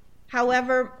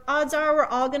 However, odds are we're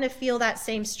all going to feel that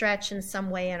same stretch in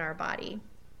some way in our body.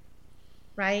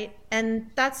 Right? And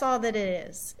that's all that it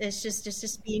is. It's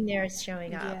just being there, it's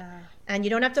showing up. Yeah. And you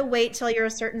don't have to wait till you're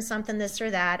a certain something, this or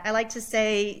that. I like to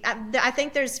say, I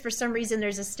think for some reason,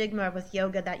 there's a stigma with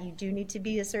yoga that you do need to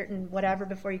be a certain whatever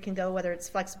before you can go, whether it's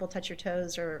flexible, touch your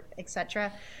toes, or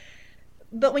etc.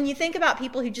 But when you think about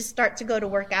people who just start to go to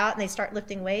work out and they start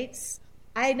lifting weights,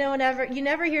 you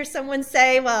never hear someone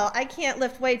say, well, I can't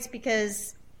lift weights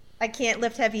because I can't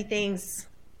lift heavy things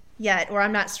yet, or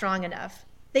I'm not strong enough.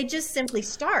 They just simply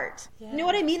start. Yeah. You know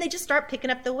what I mean? They just start picking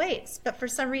up the weights. But for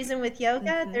some reason with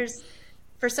yoga, there's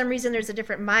a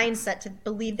different mindset to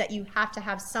believe that you have to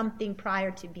have something prior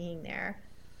to being there.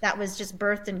 That was just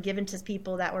birthed and given to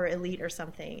people that were elite or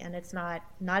something. And it's not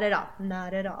at all.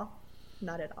 Not at all.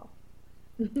 Not at all.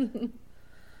 And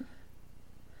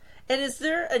is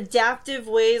there adaptive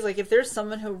ways, like if there's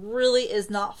someone who really is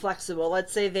not flexible,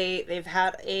 let's say they've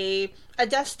had a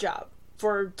desk job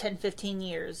for 10, 15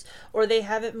 years, or they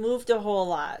haven't moved a whole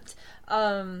lot.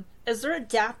 Is there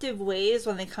adaptive ways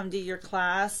when they come to your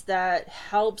class that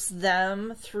helps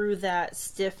them through that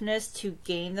stiffness to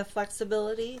gain the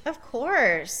flexibility? Of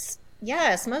course.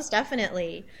 Yes, most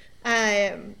definitely.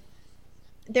 There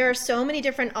are so many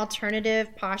different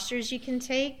alternative postures you can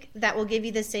take that will give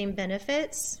you the same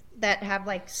benefits, that have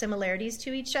like similarities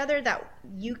to each other, that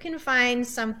you can find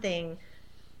something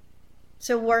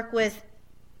to work with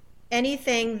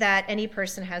anything that any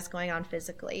person has going on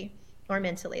physically or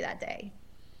mentally that day,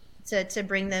 to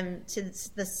bring them to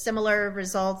the similar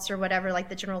results or whatever, like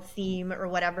the general theme or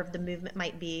whatever the movement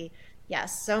might be.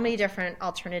 Yes, so many different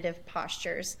alternative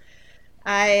postures.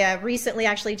 I recently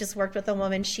actually just worked with a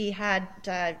woman. She had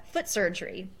foot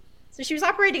surgery. So she was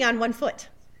operating on one foot.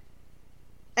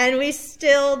 And we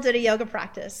still did a yoga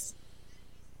practice.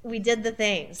 We did the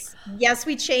things. Yes,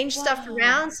 we changed stuff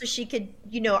around so she could,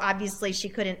 obviously she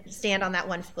couldn't stand on that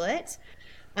one foot.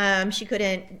 She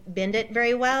couldn't bend it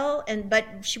very well, but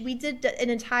we did an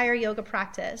entire yoga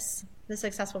practice, the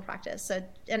successful practice. So,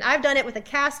 and I've done it with a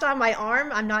cast on my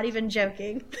arm. I'm not even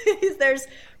joking. There's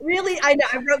really, I know,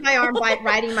 I broke my arm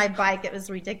riding my bike. It was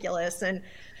ridiculous.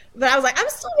 But I was like, I'm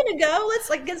still going to go. Let's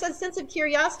get that sense of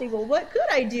curiosity. Well, what could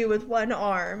I do with one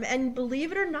arm? And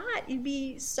believe it or not, you'd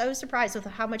be so surprised with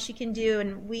how much you can do.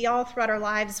 And we all throughout our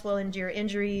lives will endure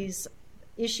injuries,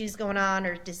 issues going on,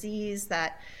 or disease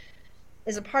that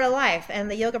is a part of life.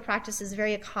 And the yoga practice is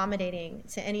very accommodating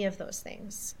to any of those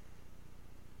things.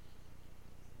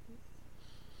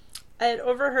 I had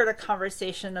overheard a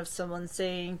conversation of someone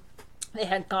saying they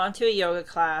had gone to a yoga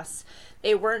class.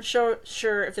 They weren't sure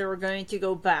if they were going to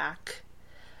go back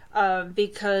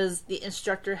because the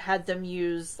instructor had them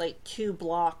use like 2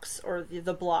 blocks or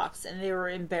the blocks, and they were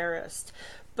embarrassed.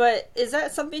 But is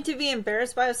that something to be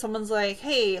embarrassed by if someone's like,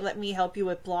 hey, let me help you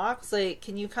with blocks? Like,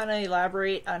 can you kind of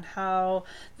elaborate on how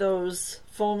those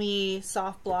foamy,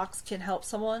 soft blocks can help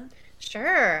someone?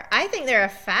 Sure. I think they're a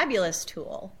fabulous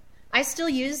tool. I still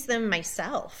use them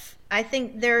myself. I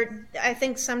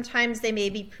think sometimes they may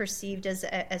be perceived as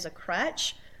a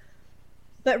crutch,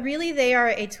 but really they are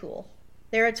a tool.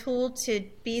 They're a tool to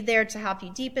be there to help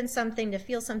you deepen something, to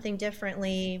feel something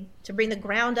differently, to bring the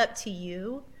ground up to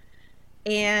you.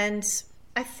 And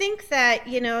I think that,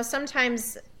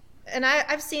 sometimes, and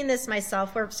I've seen this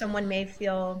myself, where someone may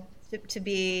feel to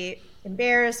be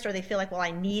embarrassed, or they feel like, well,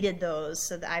 I needed those,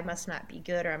 so that I must not be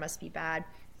good or I must be bad.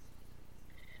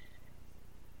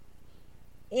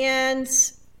 And,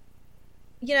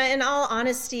 in all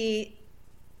honesty,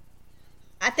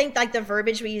 I think like the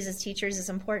verbiage we use as teachers is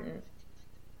important,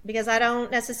 because I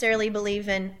don't necessarily believe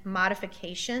in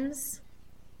modifications.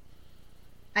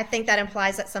 I think that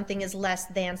implies that something is less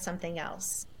than something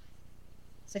else.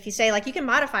 So if you say like you can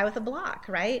modify with a block,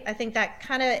 right? I think that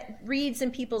kind of reads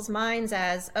in people's minds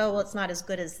as, oh, well, it's not as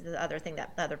good as the other thing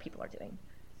that the other people are doing.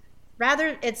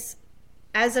 Rather, it's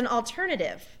as an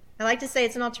alternative. I like to say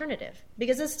it's an alternative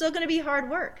because it's still going to be hard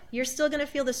work. You're still going to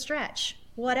feel the stretch,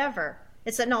 whatever.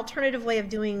 It's an alternative way of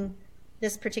doing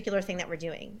this particular thing that we're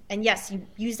doing. And yes, you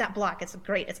use that block. It's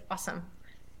great. It's awesome.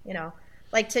 You know,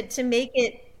 like to make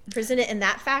it, present it in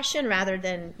that fashion rather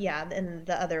than, in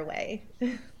the other way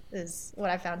is what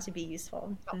I found to be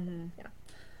useful. Mm-hmm. Yeah.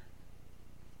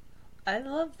 I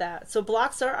love that. So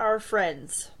blocks are our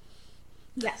friends.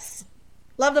 Yes.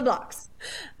 Love the blocks.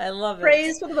 I love it.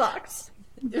 Praise for the blocks.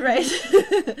 Right.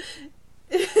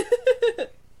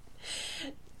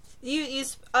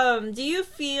 Do you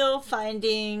feel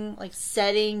finding like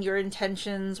setting your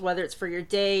intentions, whether it's for your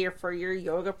day or for your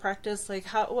yoga practice, like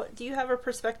what do you have a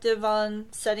perspective on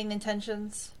setting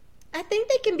intentions? I think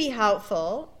they can be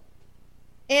helpful,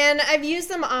 and I've used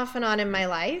them off and on in my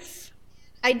life.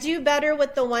 I do better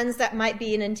with the ones that might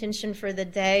be an intention for the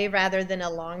day rather than a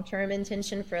long-term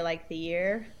intention for like the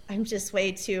year. I'm just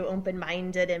way too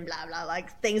open-minded and blah, blah,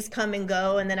 like things come and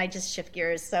go and then I just shift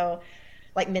gears. So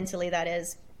like mentally that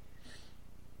is.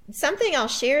 Something I'll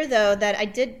share though that I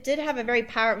did have a very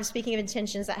powerful, speaking of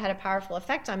intentions that had a powerful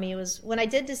effect on me was when I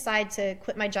did decide to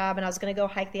quit my job and I was going to go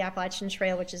hike the Appalachian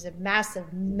Trail, which is a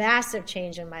massive, massive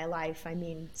change in my life. I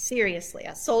mean, seriously,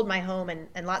 I sold my home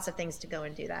and lots of things to go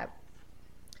and do that.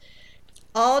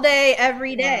 All day,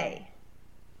 every day,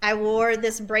 I wore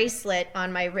this bracelet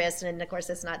on my wrist. And of course,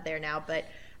 it's not there now, but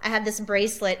I had this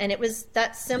bracelet and it was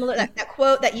that similar, that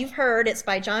quote that you've heard. It's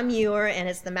by John Muir and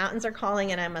it's "The mountains are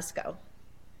calling and I must go."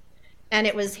 And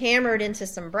it was hammered into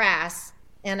some brass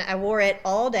and I wore it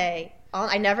all day.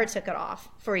 I never took it off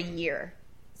for a year.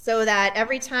 So that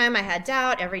every time I had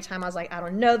doubt, every time I was like, I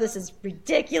don't know, this is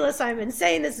ridiculous, I'm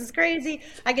insane, this is crazy,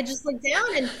 I could just look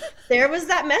down and there was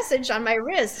that message on my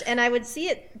wrist and I would see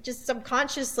it just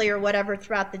subconsciously or whatever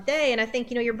throughout the day. And I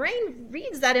think, your brain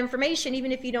reads that information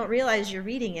even if you don't realize you're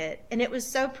reading it. And it was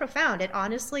so profound. It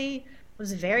honestly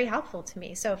was very helpful to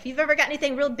me. So if you've ever got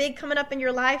anything real big coming up in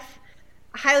your life,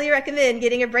 I highly recommend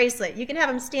getting a bracelet. You can have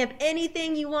them stamp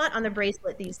anything you want on the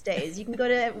bracelet these days. You can go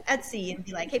to Etsy and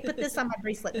be like, hey, put this on my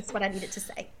bracelet. That's what I need it to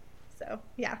say. So,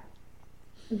 yeah.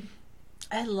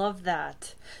 I love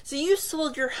that. So you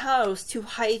sold your house to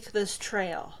hike this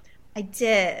trail. I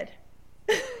did.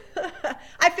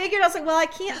 I figured, I was like, well, I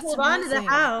can't hold on to the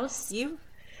house.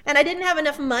 And I didn't have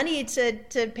enough money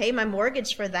to pay my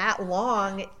mortgage for that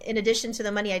long, in addition to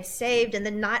the money I'd saved, and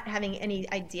then not having any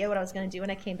idea what I was going to do when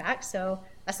I came back. So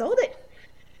I sold it.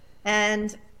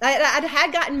 And I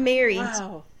had gotten married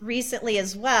recently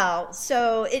as well.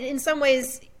 So in some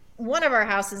ways, one of our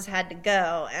houses had to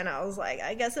go. And I was like,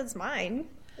 I guess it's mine.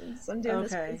 So I'm doing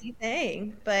this crazy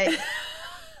thing. But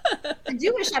I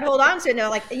do wish I'd hold on to it.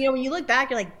 No, like, when you look back,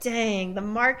 you're like, dang, the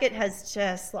market has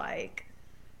just like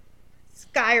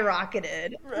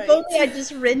skyrocketed. Right. If only I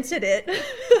just rented it.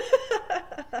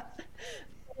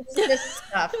 It's just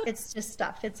stuff. It's just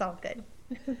stuff. It's all good.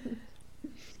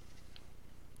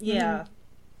 Yeah.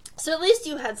 So at least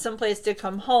you had someplace to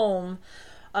come home.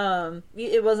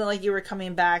 It wasn't like you were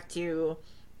coming back to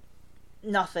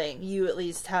nothing. You at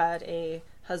least had a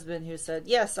husband who said,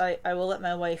 yes, I will let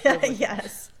my wife live with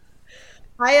yes.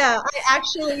 I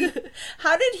actually...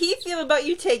 How did he feel about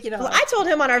you taking off? Well, I told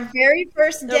him on our very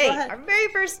first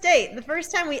date, the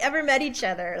first time we ever met each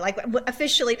other, like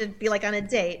officially to be like on a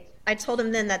date, I told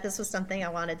him then that this was something I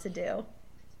wanted to do.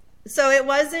 So it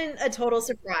wasn't a total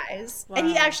surprise. Wow. And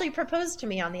he actually proposed to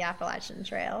me on the Appalachian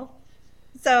Trail.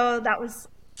 So that was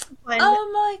fun.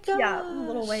 Oh my gosh. Yeah, a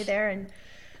little way there. And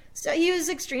so he was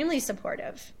extremely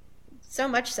supportive. So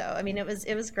much so. I mean, it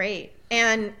was great.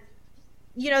 And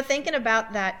thinking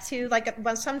about that too, like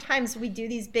sometimes we do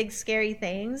these big scary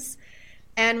things.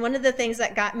 And one of the things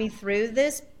that got me through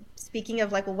this, speaking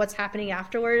of like, well, what's happening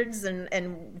afterwards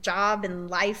and job and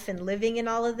life and living and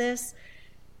all of this,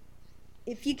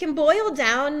 if you can boil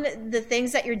down the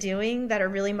things that you're doing that are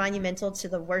really monumental to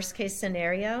the worst case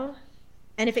scenario,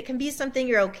 and if it can be something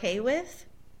you're okay with,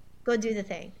 go do the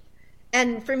thing.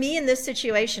 And for me in this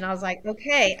situation, I was like,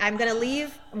 okay, I'm going to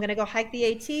leave. I'm going to go hike the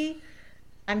AT.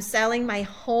 I'm selling my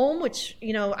home, which,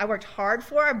 I worked hard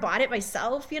for. I bought it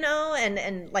myself,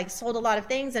 and like sold a lot of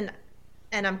things. And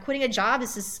I'm quitting a job.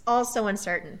 This is all so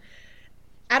uncertain.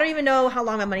 I don't even know how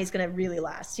long my money's going to really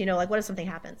last. Like what if something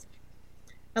happens?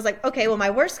 I was like, okay, well, my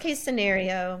worst case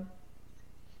scenario,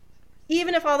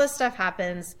 even if all this stuff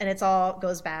happens and it's all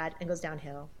goes bad and goes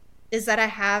downhill, is that I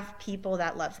have people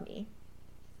that love me.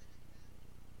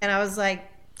 And I was like,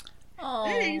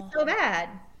 that ain't so bad.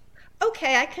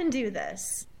 Okay, I can do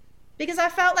this. Because I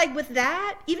felt like with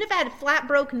that, even if I had flat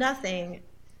broke nothing, I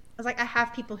was like, I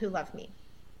have people who love me.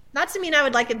 Not to mean I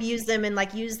would like abuse them and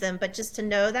like use them, but just to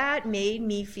know that made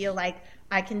me feel like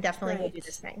I can definitely go do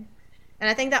this thing. And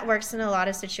I think that works in a lot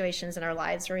of situations in our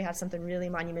lives where we have something really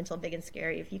monumental, big and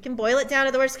scary. If you can boil it down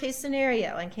to the worst case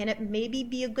scenario and can it maybe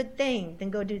be a good thing,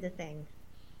 then go do the thing.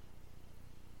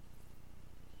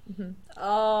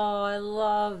 Oh, I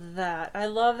love that. I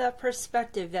love that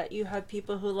perspective that you had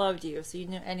people who loved you, so you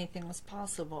knew anything was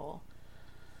possible.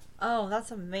 Oh,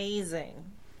 that's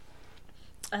amazing.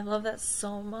 I love that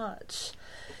so much.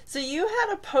 So you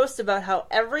had a post about how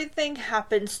everything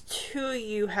happens to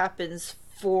you happens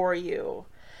for you.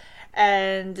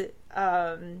 And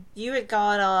you had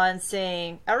gone on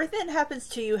saying, everything that happens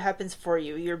to you happens for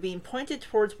you. You're being pointed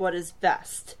towards what is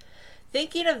best.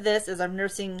 Thinking of this as I'm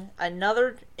nursing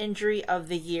another injury of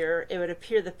the year, it would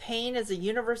appear the pain is the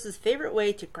universe's favorite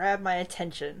way to grab my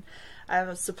attention.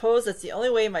 I suppose that's the only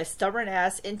way my stubborn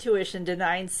ass intuition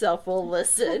denying self will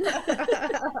listen.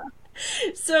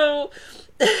 So,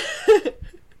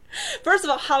 first of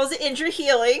all, how's the injury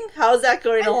healing? How's that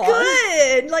going along?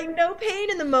 Good. Like no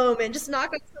pain in the moment. Just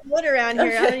knocking some wood around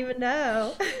here. I don't even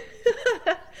know.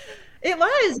 It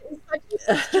was such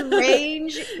a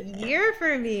strange year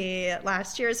for me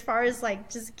last year as far as like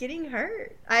just getting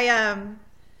hurt. I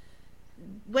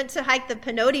went to hike the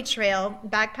Pinoti Trail,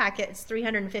 backpack it. It's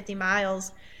 350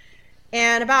 miles.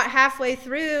 And about halfway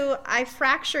through, I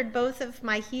fractured both of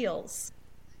my heels.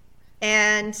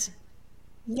 And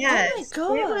yes,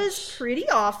 oh my it gosh, was pretty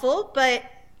awful, but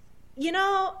you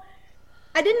know,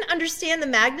 I didn't understand the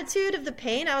magnitude of the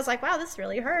pain. I was like, wow, this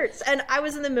really hurts. And I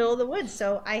was in the middle of the woods,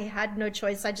 so I had no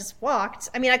choice. I just walked.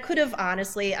 I mean, I could have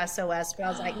honestly SOS, but I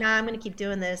was like, nah, I'm going to keep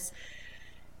doing this.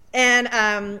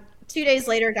 And 2 days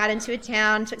later, got into a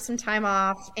town, took some time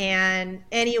off. And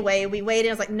anyway, we waited.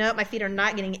 I was like, nope, my feet are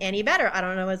not getting any better. I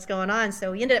don't know what's going on.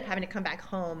 So we ended up having to come back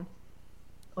home.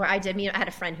 Or I did. I had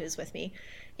a friend who was with me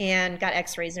and got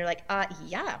x-rays. And they're like,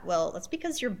 yeah, well, that's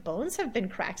because your bones have been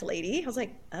cracked, lady. I was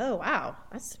like, oh, wow.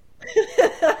 That's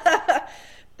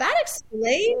that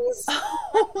explains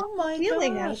oh my the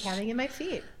feeling I gosh. was having in my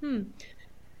feet.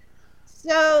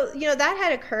 So, that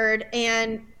had occurred.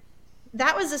 And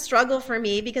that was a struggle for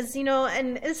me because,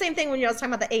 and the same thing when I was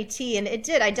talking about the AT, and it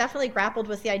did. I definitely grappled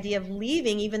with the idea of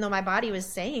leaving, even though my body was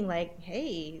saying, like,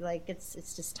 hey, like,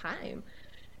 it's just time.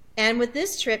 And with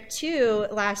this trip, too,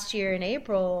 last year in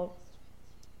April,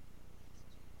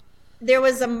 there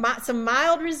was some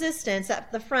mild resistance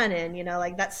at the front end,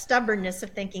 like that stubbornness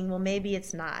of thinking, well, maybe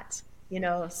it's not,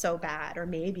 so bad, or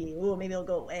maybe it'll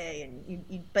go away.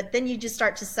 And but then you just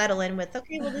start to settle in with,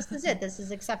 okay, well, this is it. This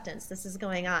is acceptance. This is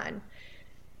going on.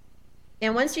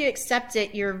 And once you accept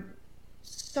it, you're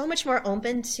so much more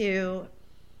open to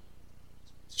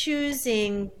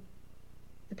choosing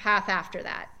the path after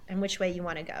that and which way you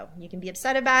want to go. You can be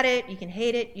upset about it, you can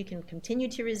hate it, you can continue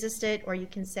to resist it, or you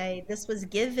can say, this was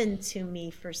given to me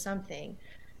for something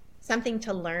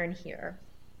to learn here.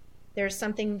 There's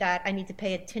something that I need to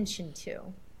pay attention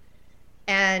to.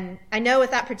 And I know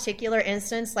with that particular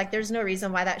instance, like there's no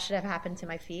reason why that should have happened to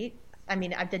my feet. I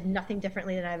mean, I did nothing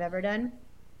differently than I've ever done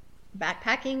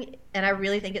backpacking. And I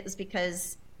really think it was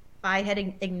because I had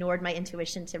ignored my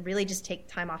intuition to really just take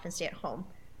time off and stay at home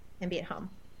and be at home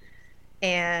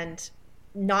and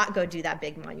not go do that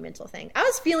big monumental thing. I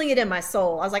was feeling it in my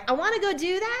soul. I was like, I want to go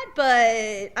do that,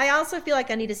 but I also feel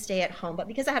like I need to stay at home. But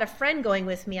because I had a friend going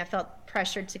with me, I felt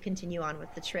pressured to continue on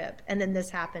with the trip. And then this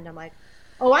happened. I'm like,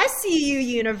 oh, I see you,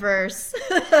 universe.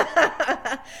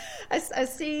 I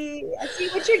see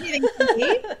what you're giving to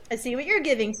me. I see what you're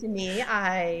giving to me.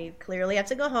 I clearly have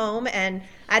to go home, and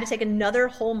I had to take another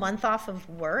whole month off of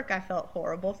work. I felt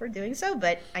horrible for doing so,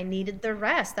 but I needed the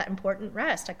rest, that important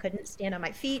rest. I couldn't stand on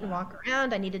my feet and walk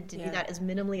around. I needed to do that as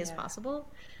minimally as possible.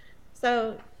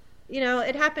 So,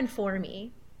 it happened for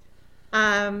me.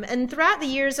 And throughout the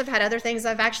years, I've had other things.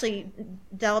 I've actually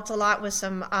dealt a lot with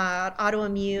some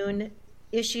autoimmune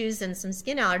issues and some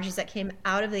skin allergies that came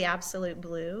out of the absolute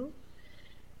blue.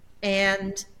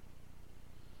 And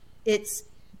it's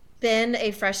been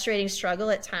a frustrating struggle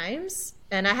at times.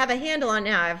 And I have a handle on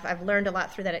now. I've learned a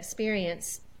lot through that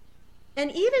experience.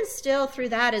 And even still through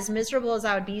that, as miserable as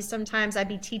I would be sometimes, I'd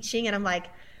be teaching and I'm like,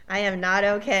 I am not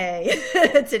okay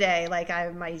today. Like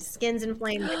my skin's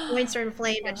inflamed, my joints are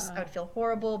inflamed. I would feel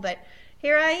horrible, but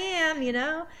here I am,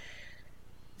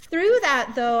 Through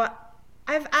that though,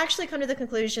 I've actually come to the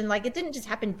conclusion, like, it didn't just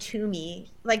happen to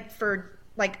me,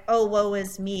 oh, woe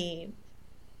is me.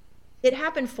 It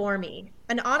happened for me.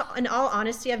 And in all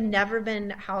honesty, I've never been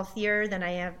healthier than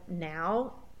I am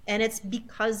now. And it's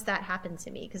because that happened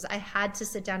to me, because I had to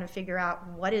sit down and figure out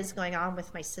what is going on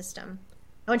with my system.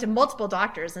 I went to multiple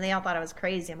doctors and they all thought I was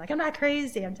crazy. I'm like, I'm not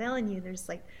crazy. I'm telling you, there's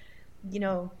like, you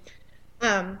know,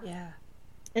 Yeah.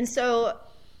 and so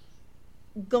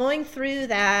going through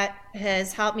that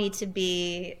has helped me to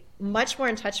be much more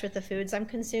in touch with the foods I'm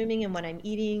consuming and what I'm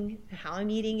eating, how I'm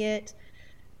eating it.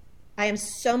 I am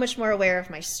so much more aware of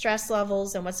my stress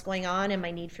levels and what's going on and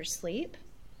my need for sleep.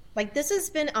 Like, this has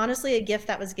been honestly a gift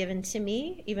that was given to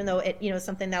me, even though it,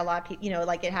 something that a lot of people,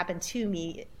 like, it happened to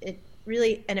me. It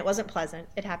really, and it wasn't pleasant.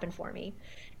 It happened for me.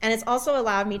 And it's also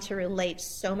allowed me to relate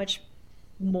so much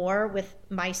more with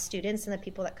my students and the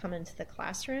people that come into the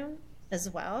classroom as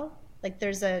well. Like,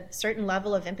 there's a certain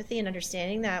level of empathy and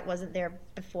understanding that wasn't there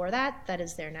before that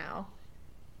is there now.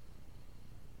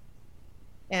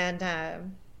 And I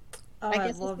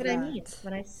guess that's what I mean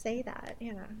when I say that.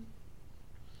 Yeah.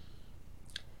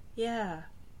 Yeah.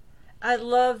 I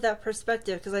love that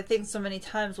perspective, because I think so many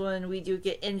times when we do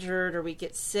get injured or we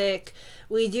get sick,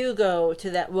 we do go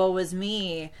to that woe is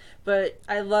me. But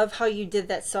I love how you did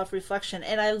that self-reflection.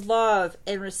 And I love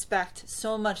and respect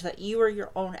so much that you were your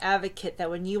own advocate,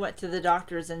 that when you went to the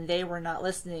doctors and they were not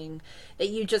listening, that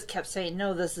you just kept saying,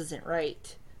 no, this isn't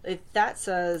right. Like, that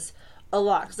says a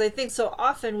lot, because I think so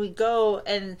often we go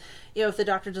and, if the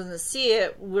doctor doesn't see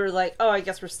it, we're like, oh, I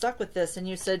guess we're stuck with this. And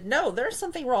you said, no, there's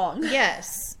something wrong.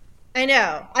 Yes. I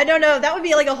know. I don't know. That would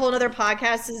be like a whole other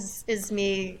podcast, is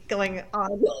me going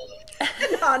on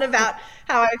and on about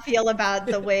how I feel about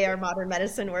the way our modern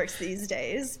medicine works these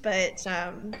days. But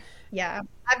yeah,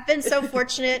 I've been so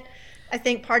fortunate. I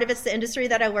think part of it's the industry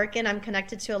that I work in. I'm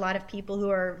connected to a lot of people who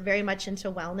are very much into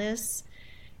wellness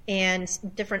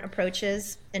and different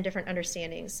approaches and different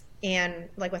understandings. And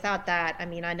like, without that, I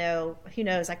mean, I know, who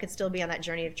knows, I could still be on that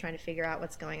journey of trying to figure out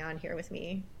what's going on here with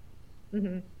me.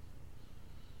 Mm-hmm.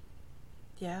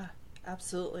 Yeah,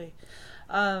 absolutely.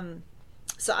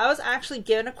 So I was actually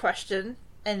given a question,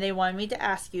 and they wanted me to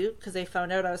ask you, because they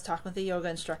found out I was talking with a yoga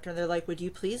instructor, and they're like, would you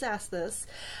please ask this?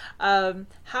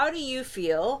 How do you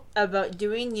feel about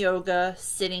doing yoga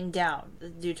sitting down,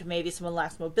 due to maybe someone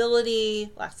lacks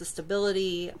mobility, lacks the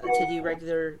stability to do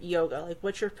regular yoga? Like,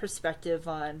 what's your perspective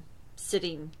on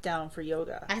sitting down for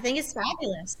yoga? I think it's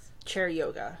fabulous. Chair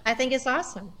yoga. I think it's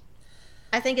awesome.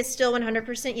 I think it's still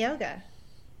 100% yoga.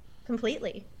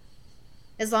 Completely.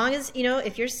 As long as,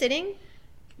 if you're sitting,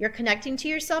 you're connecting to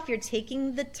yourself, you're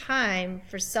taking the time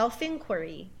for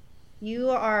self-inquiry, you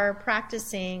are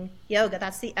practicing yoga.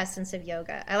 That's the essence of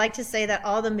yoga. I like to say that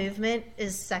all the movement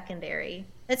is secondary.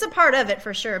 It's a part of it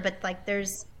for sure, but like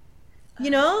there's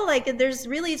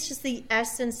really, it's just the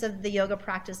essence of the yoga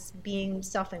practice being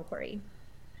self-inquiry.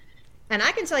 And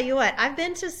I can tell you what, I've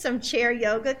been to some chair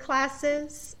yoga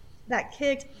classes that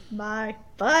kicked my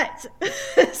butt.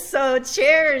 So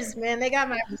chairs, man, they've got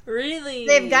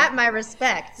my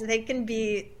respect. They can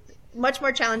be much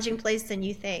more challenging place than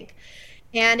you think.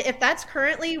 And if that's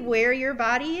currently where your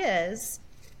body is,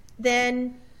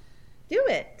 then do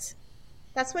it.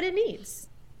 That's what it needs,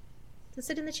 to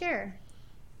sit in the chair.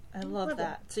 I love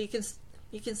that. So you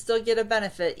can still get a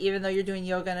benefit even though you're doing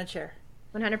yoga in a chair.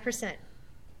 100%.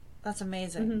 That's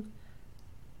amazing. Mm-hmm.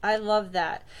 I love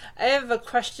that. I have a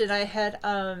question. I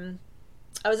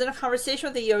was in a conversation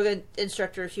with a yoga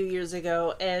instructor a few years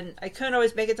ago, and I couldn't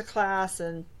always make it to class,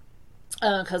 and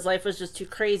because life was just too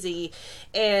crazy.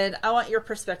 And I want your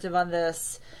perspective on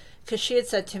this, because she had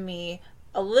said to me,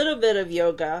 a little bit of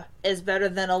yoga is better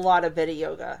than a lot of bit of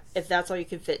yoga, if that's all you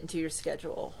can fit into your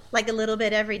schedule. Like a little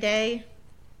bit every day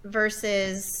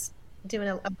versus doing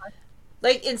a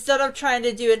like, instead of trying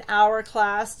to do an hour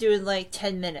class, doing like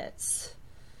 10 minutes.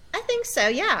 I think so,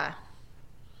 yeah.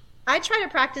 I try to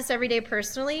practice every day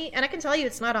personally, and I can tell you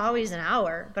it's not always an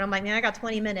hour, but I'm like, man, I got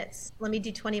 20 minutes. Let me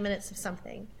do 20 minutes of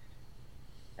something.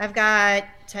 I've got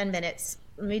 10 minutes.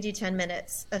 Let me do 10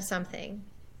 minutes of something.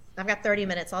 I've got 30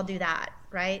 minutes. I'll do that,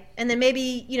 right? And then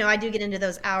maybe, I do get into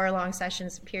those hour-long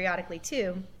sessions periodically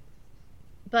too.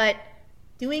 But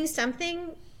doing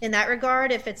something in that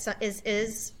regard, if it's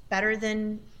is better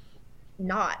than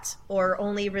not, or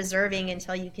only reserving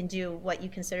until you can do what you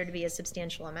consider to be a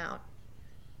substantial amount.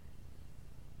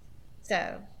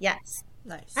 So, yes.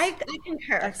 Nice. I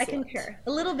concur. Excellent. I concur.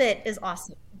 A little bit is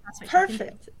awesome. That's what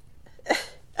Perfect.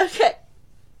 Okay.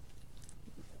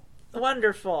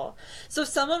 Wonderful. So if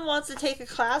someone wants to take a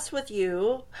class with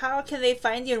you, how can they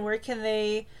find you, and where can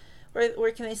they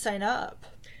sign up?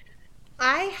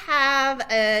 I have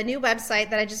a new website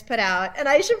that I just put out, and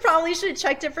I probably should have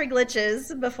checked it for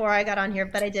glitches before I got on here,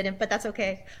 but I didn't. But that's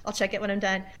okay. I'll check it when I'm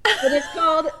done. But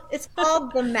it's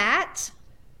called The Mat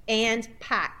and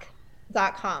Pack.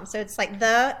 So it's like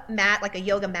the mat, like a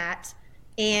yoga mat,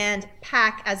 and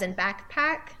pack as in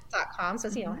backpack.com. So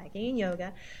it's, hiking and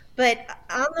yoga. But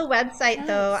on the website,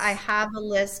 though, I have a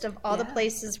list of all the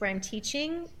places where I'm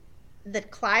teaching, the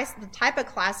type of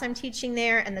class I'm teaching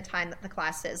there, and the time that the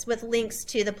class is, with links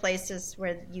to the places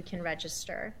where you can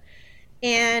register.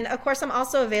 And of course, I'm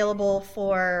also available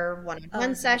for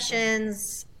one-on-one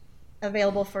sessions,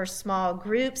 available for small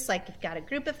groups, like if you've got a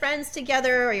group of friends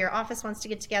together or your office wants to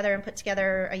get together and put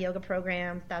together a yoga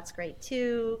program, that's great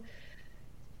too.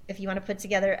 If you want to put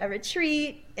together a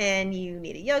retreat and you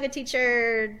need a yoga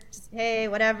teacher, just, hey,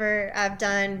 whatever. I've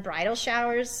done bridal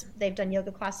showers. They've done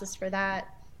yoga classes for that.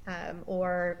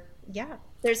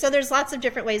 There's lots of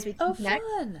different ways we can connect.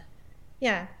 Fun.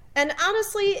 Yeah. And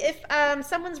honestly, if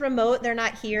someone's remote, they're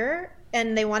not here,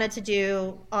 and they wanted to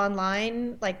do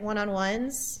online, like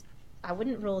one-on-ones, I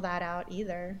wouldn't rule that out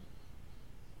either.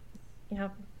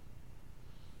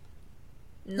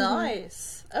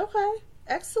 Nice. Okay.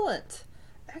 Excellent.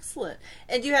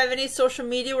 And do you have any social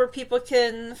media where people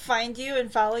can find you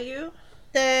and follow you?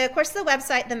 Of course, the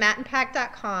website,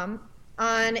 thematandpack.com.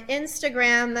 On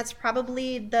Instagram, that's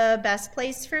probably the best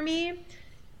place for me.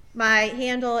 My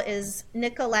handle is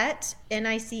Nicolette,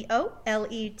 Nicolette,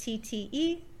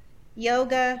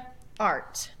 yoga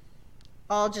art.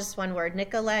 All just one word,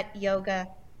 Nicolette Yoga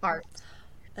Art.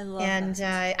 I love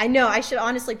that. I know I should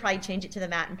honestly probably change it to the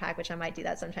Mat and Pack, which I might do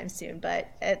that sometime soon. But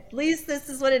at least this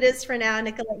is what it is for now,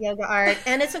 Nicolette Yoga Art.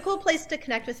 And it's a cool place to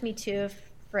connect with me too,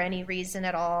 for any reason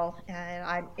at all. And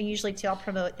I usually I'll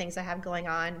promote things I have going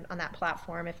on that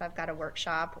platform. If I've got a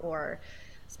workshop or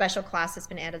special class that's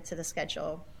been added to the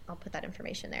schedule, I'll put that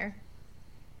information there.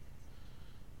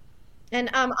 And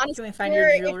honestly, can we find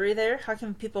your jewelry there? How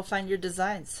can people find your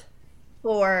designs?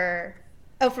 For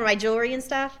my jewelry and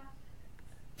stuff?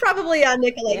 Probably on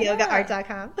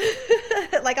NicoletteYogaArt.com.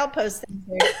 Like, I'll post things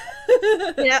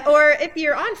there. Or if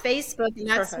you're on Facebook, and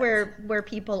that's where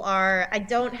people are. I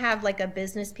don't have like a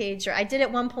business page, or I did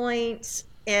at one point.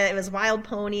 It was Wild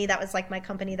Pony. That was like my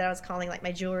company that I was calling like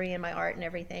my jewelry and my art and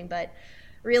everything. But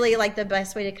really, like, the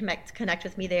best way to connect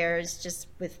with me there is just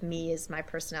with me as my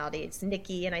personality. It's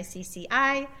Nicci,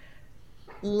 Nicci,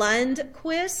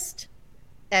 Lundquist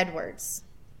Edwards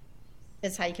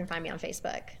is how you can find me on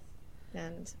Facebook.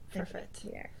 And perfect.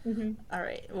 Yeah. All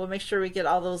right. We'll make sure we get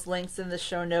all those links in the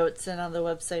show notes and on the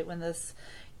website when this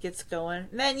gets going.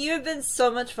 Man, you have been so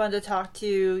much fun to talk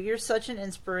to. You're such an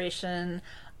inspiration.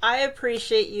 I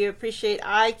appreciate you.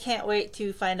 I can't wait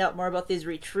to find out more about these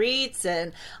retreats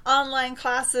and online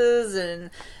classes,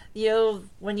 and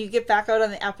when you get back out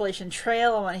on the Appalachian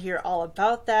Trail, I want to hear all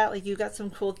about that. Like, you got some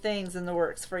cool things in the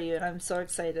works for you, and I'm so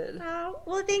excited. Oh,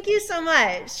 well, thank you so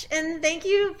much. And thank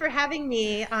you for having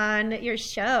me on your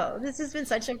show. This has been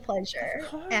such a pleasure. Of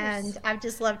course. And I've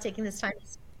just loved taking this time to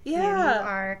speak to you. Yeah. You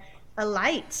are a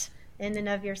light in and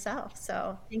of yourself.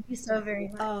 So thank you so very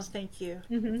much. Oh, thank you.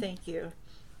 Thank you.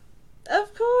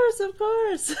 Of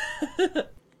course.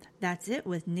 That's it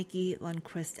with Nicci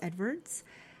Lundquist Edwards.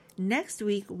 Next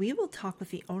week, we will talk with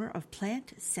the owner of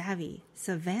Plant Savvy,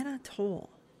 Savannah Toll.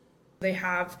 They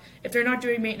have, if they're not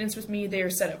doing maintenance with me, they are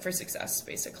set up for success,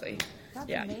 basically.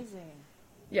 That's amazing.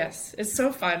 Yes, it's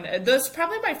so fun. That's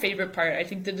probably my favorite part. I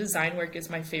think the design work is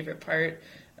my favorite part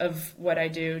of what I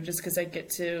do, just because I get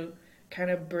to kind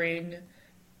of bring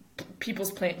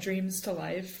people's plant dreams to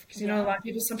life. Because, a lot of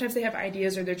people, sometimes they have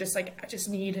ideas, or they're just like, I just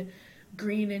need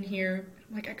green in here.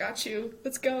 I'm like, I got you.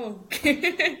 Let's go.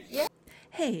 Yeah.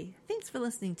 Hey, thanks for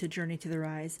listening to Journey to the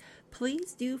Rise.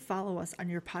 Please do follow us on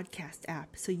your podcast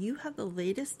app so you have the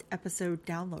latest episode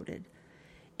downloaded.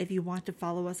 If you want to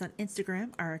follow us on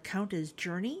Instagram, our account is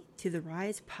Journey to the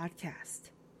Rise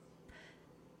Podcast.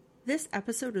 This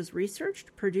episode was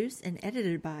researched, produced, and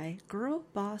edited by Girl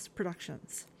Boss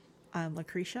Productions. I'm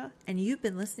Lucretia, and you've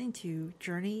been listening to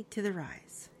Journey to the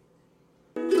Rise.